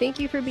month. And thank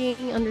you for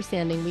being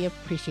understanding. We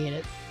appreciate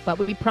it. But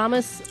we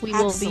promise we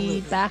will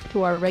be back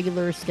to our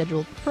regular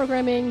scheduled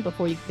programming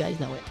before you guys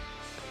know it.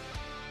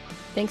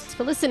 Thanks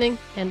for listening,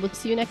 and we'll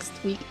see you next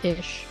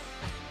week-ish.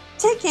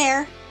 Take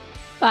care.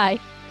 Bye.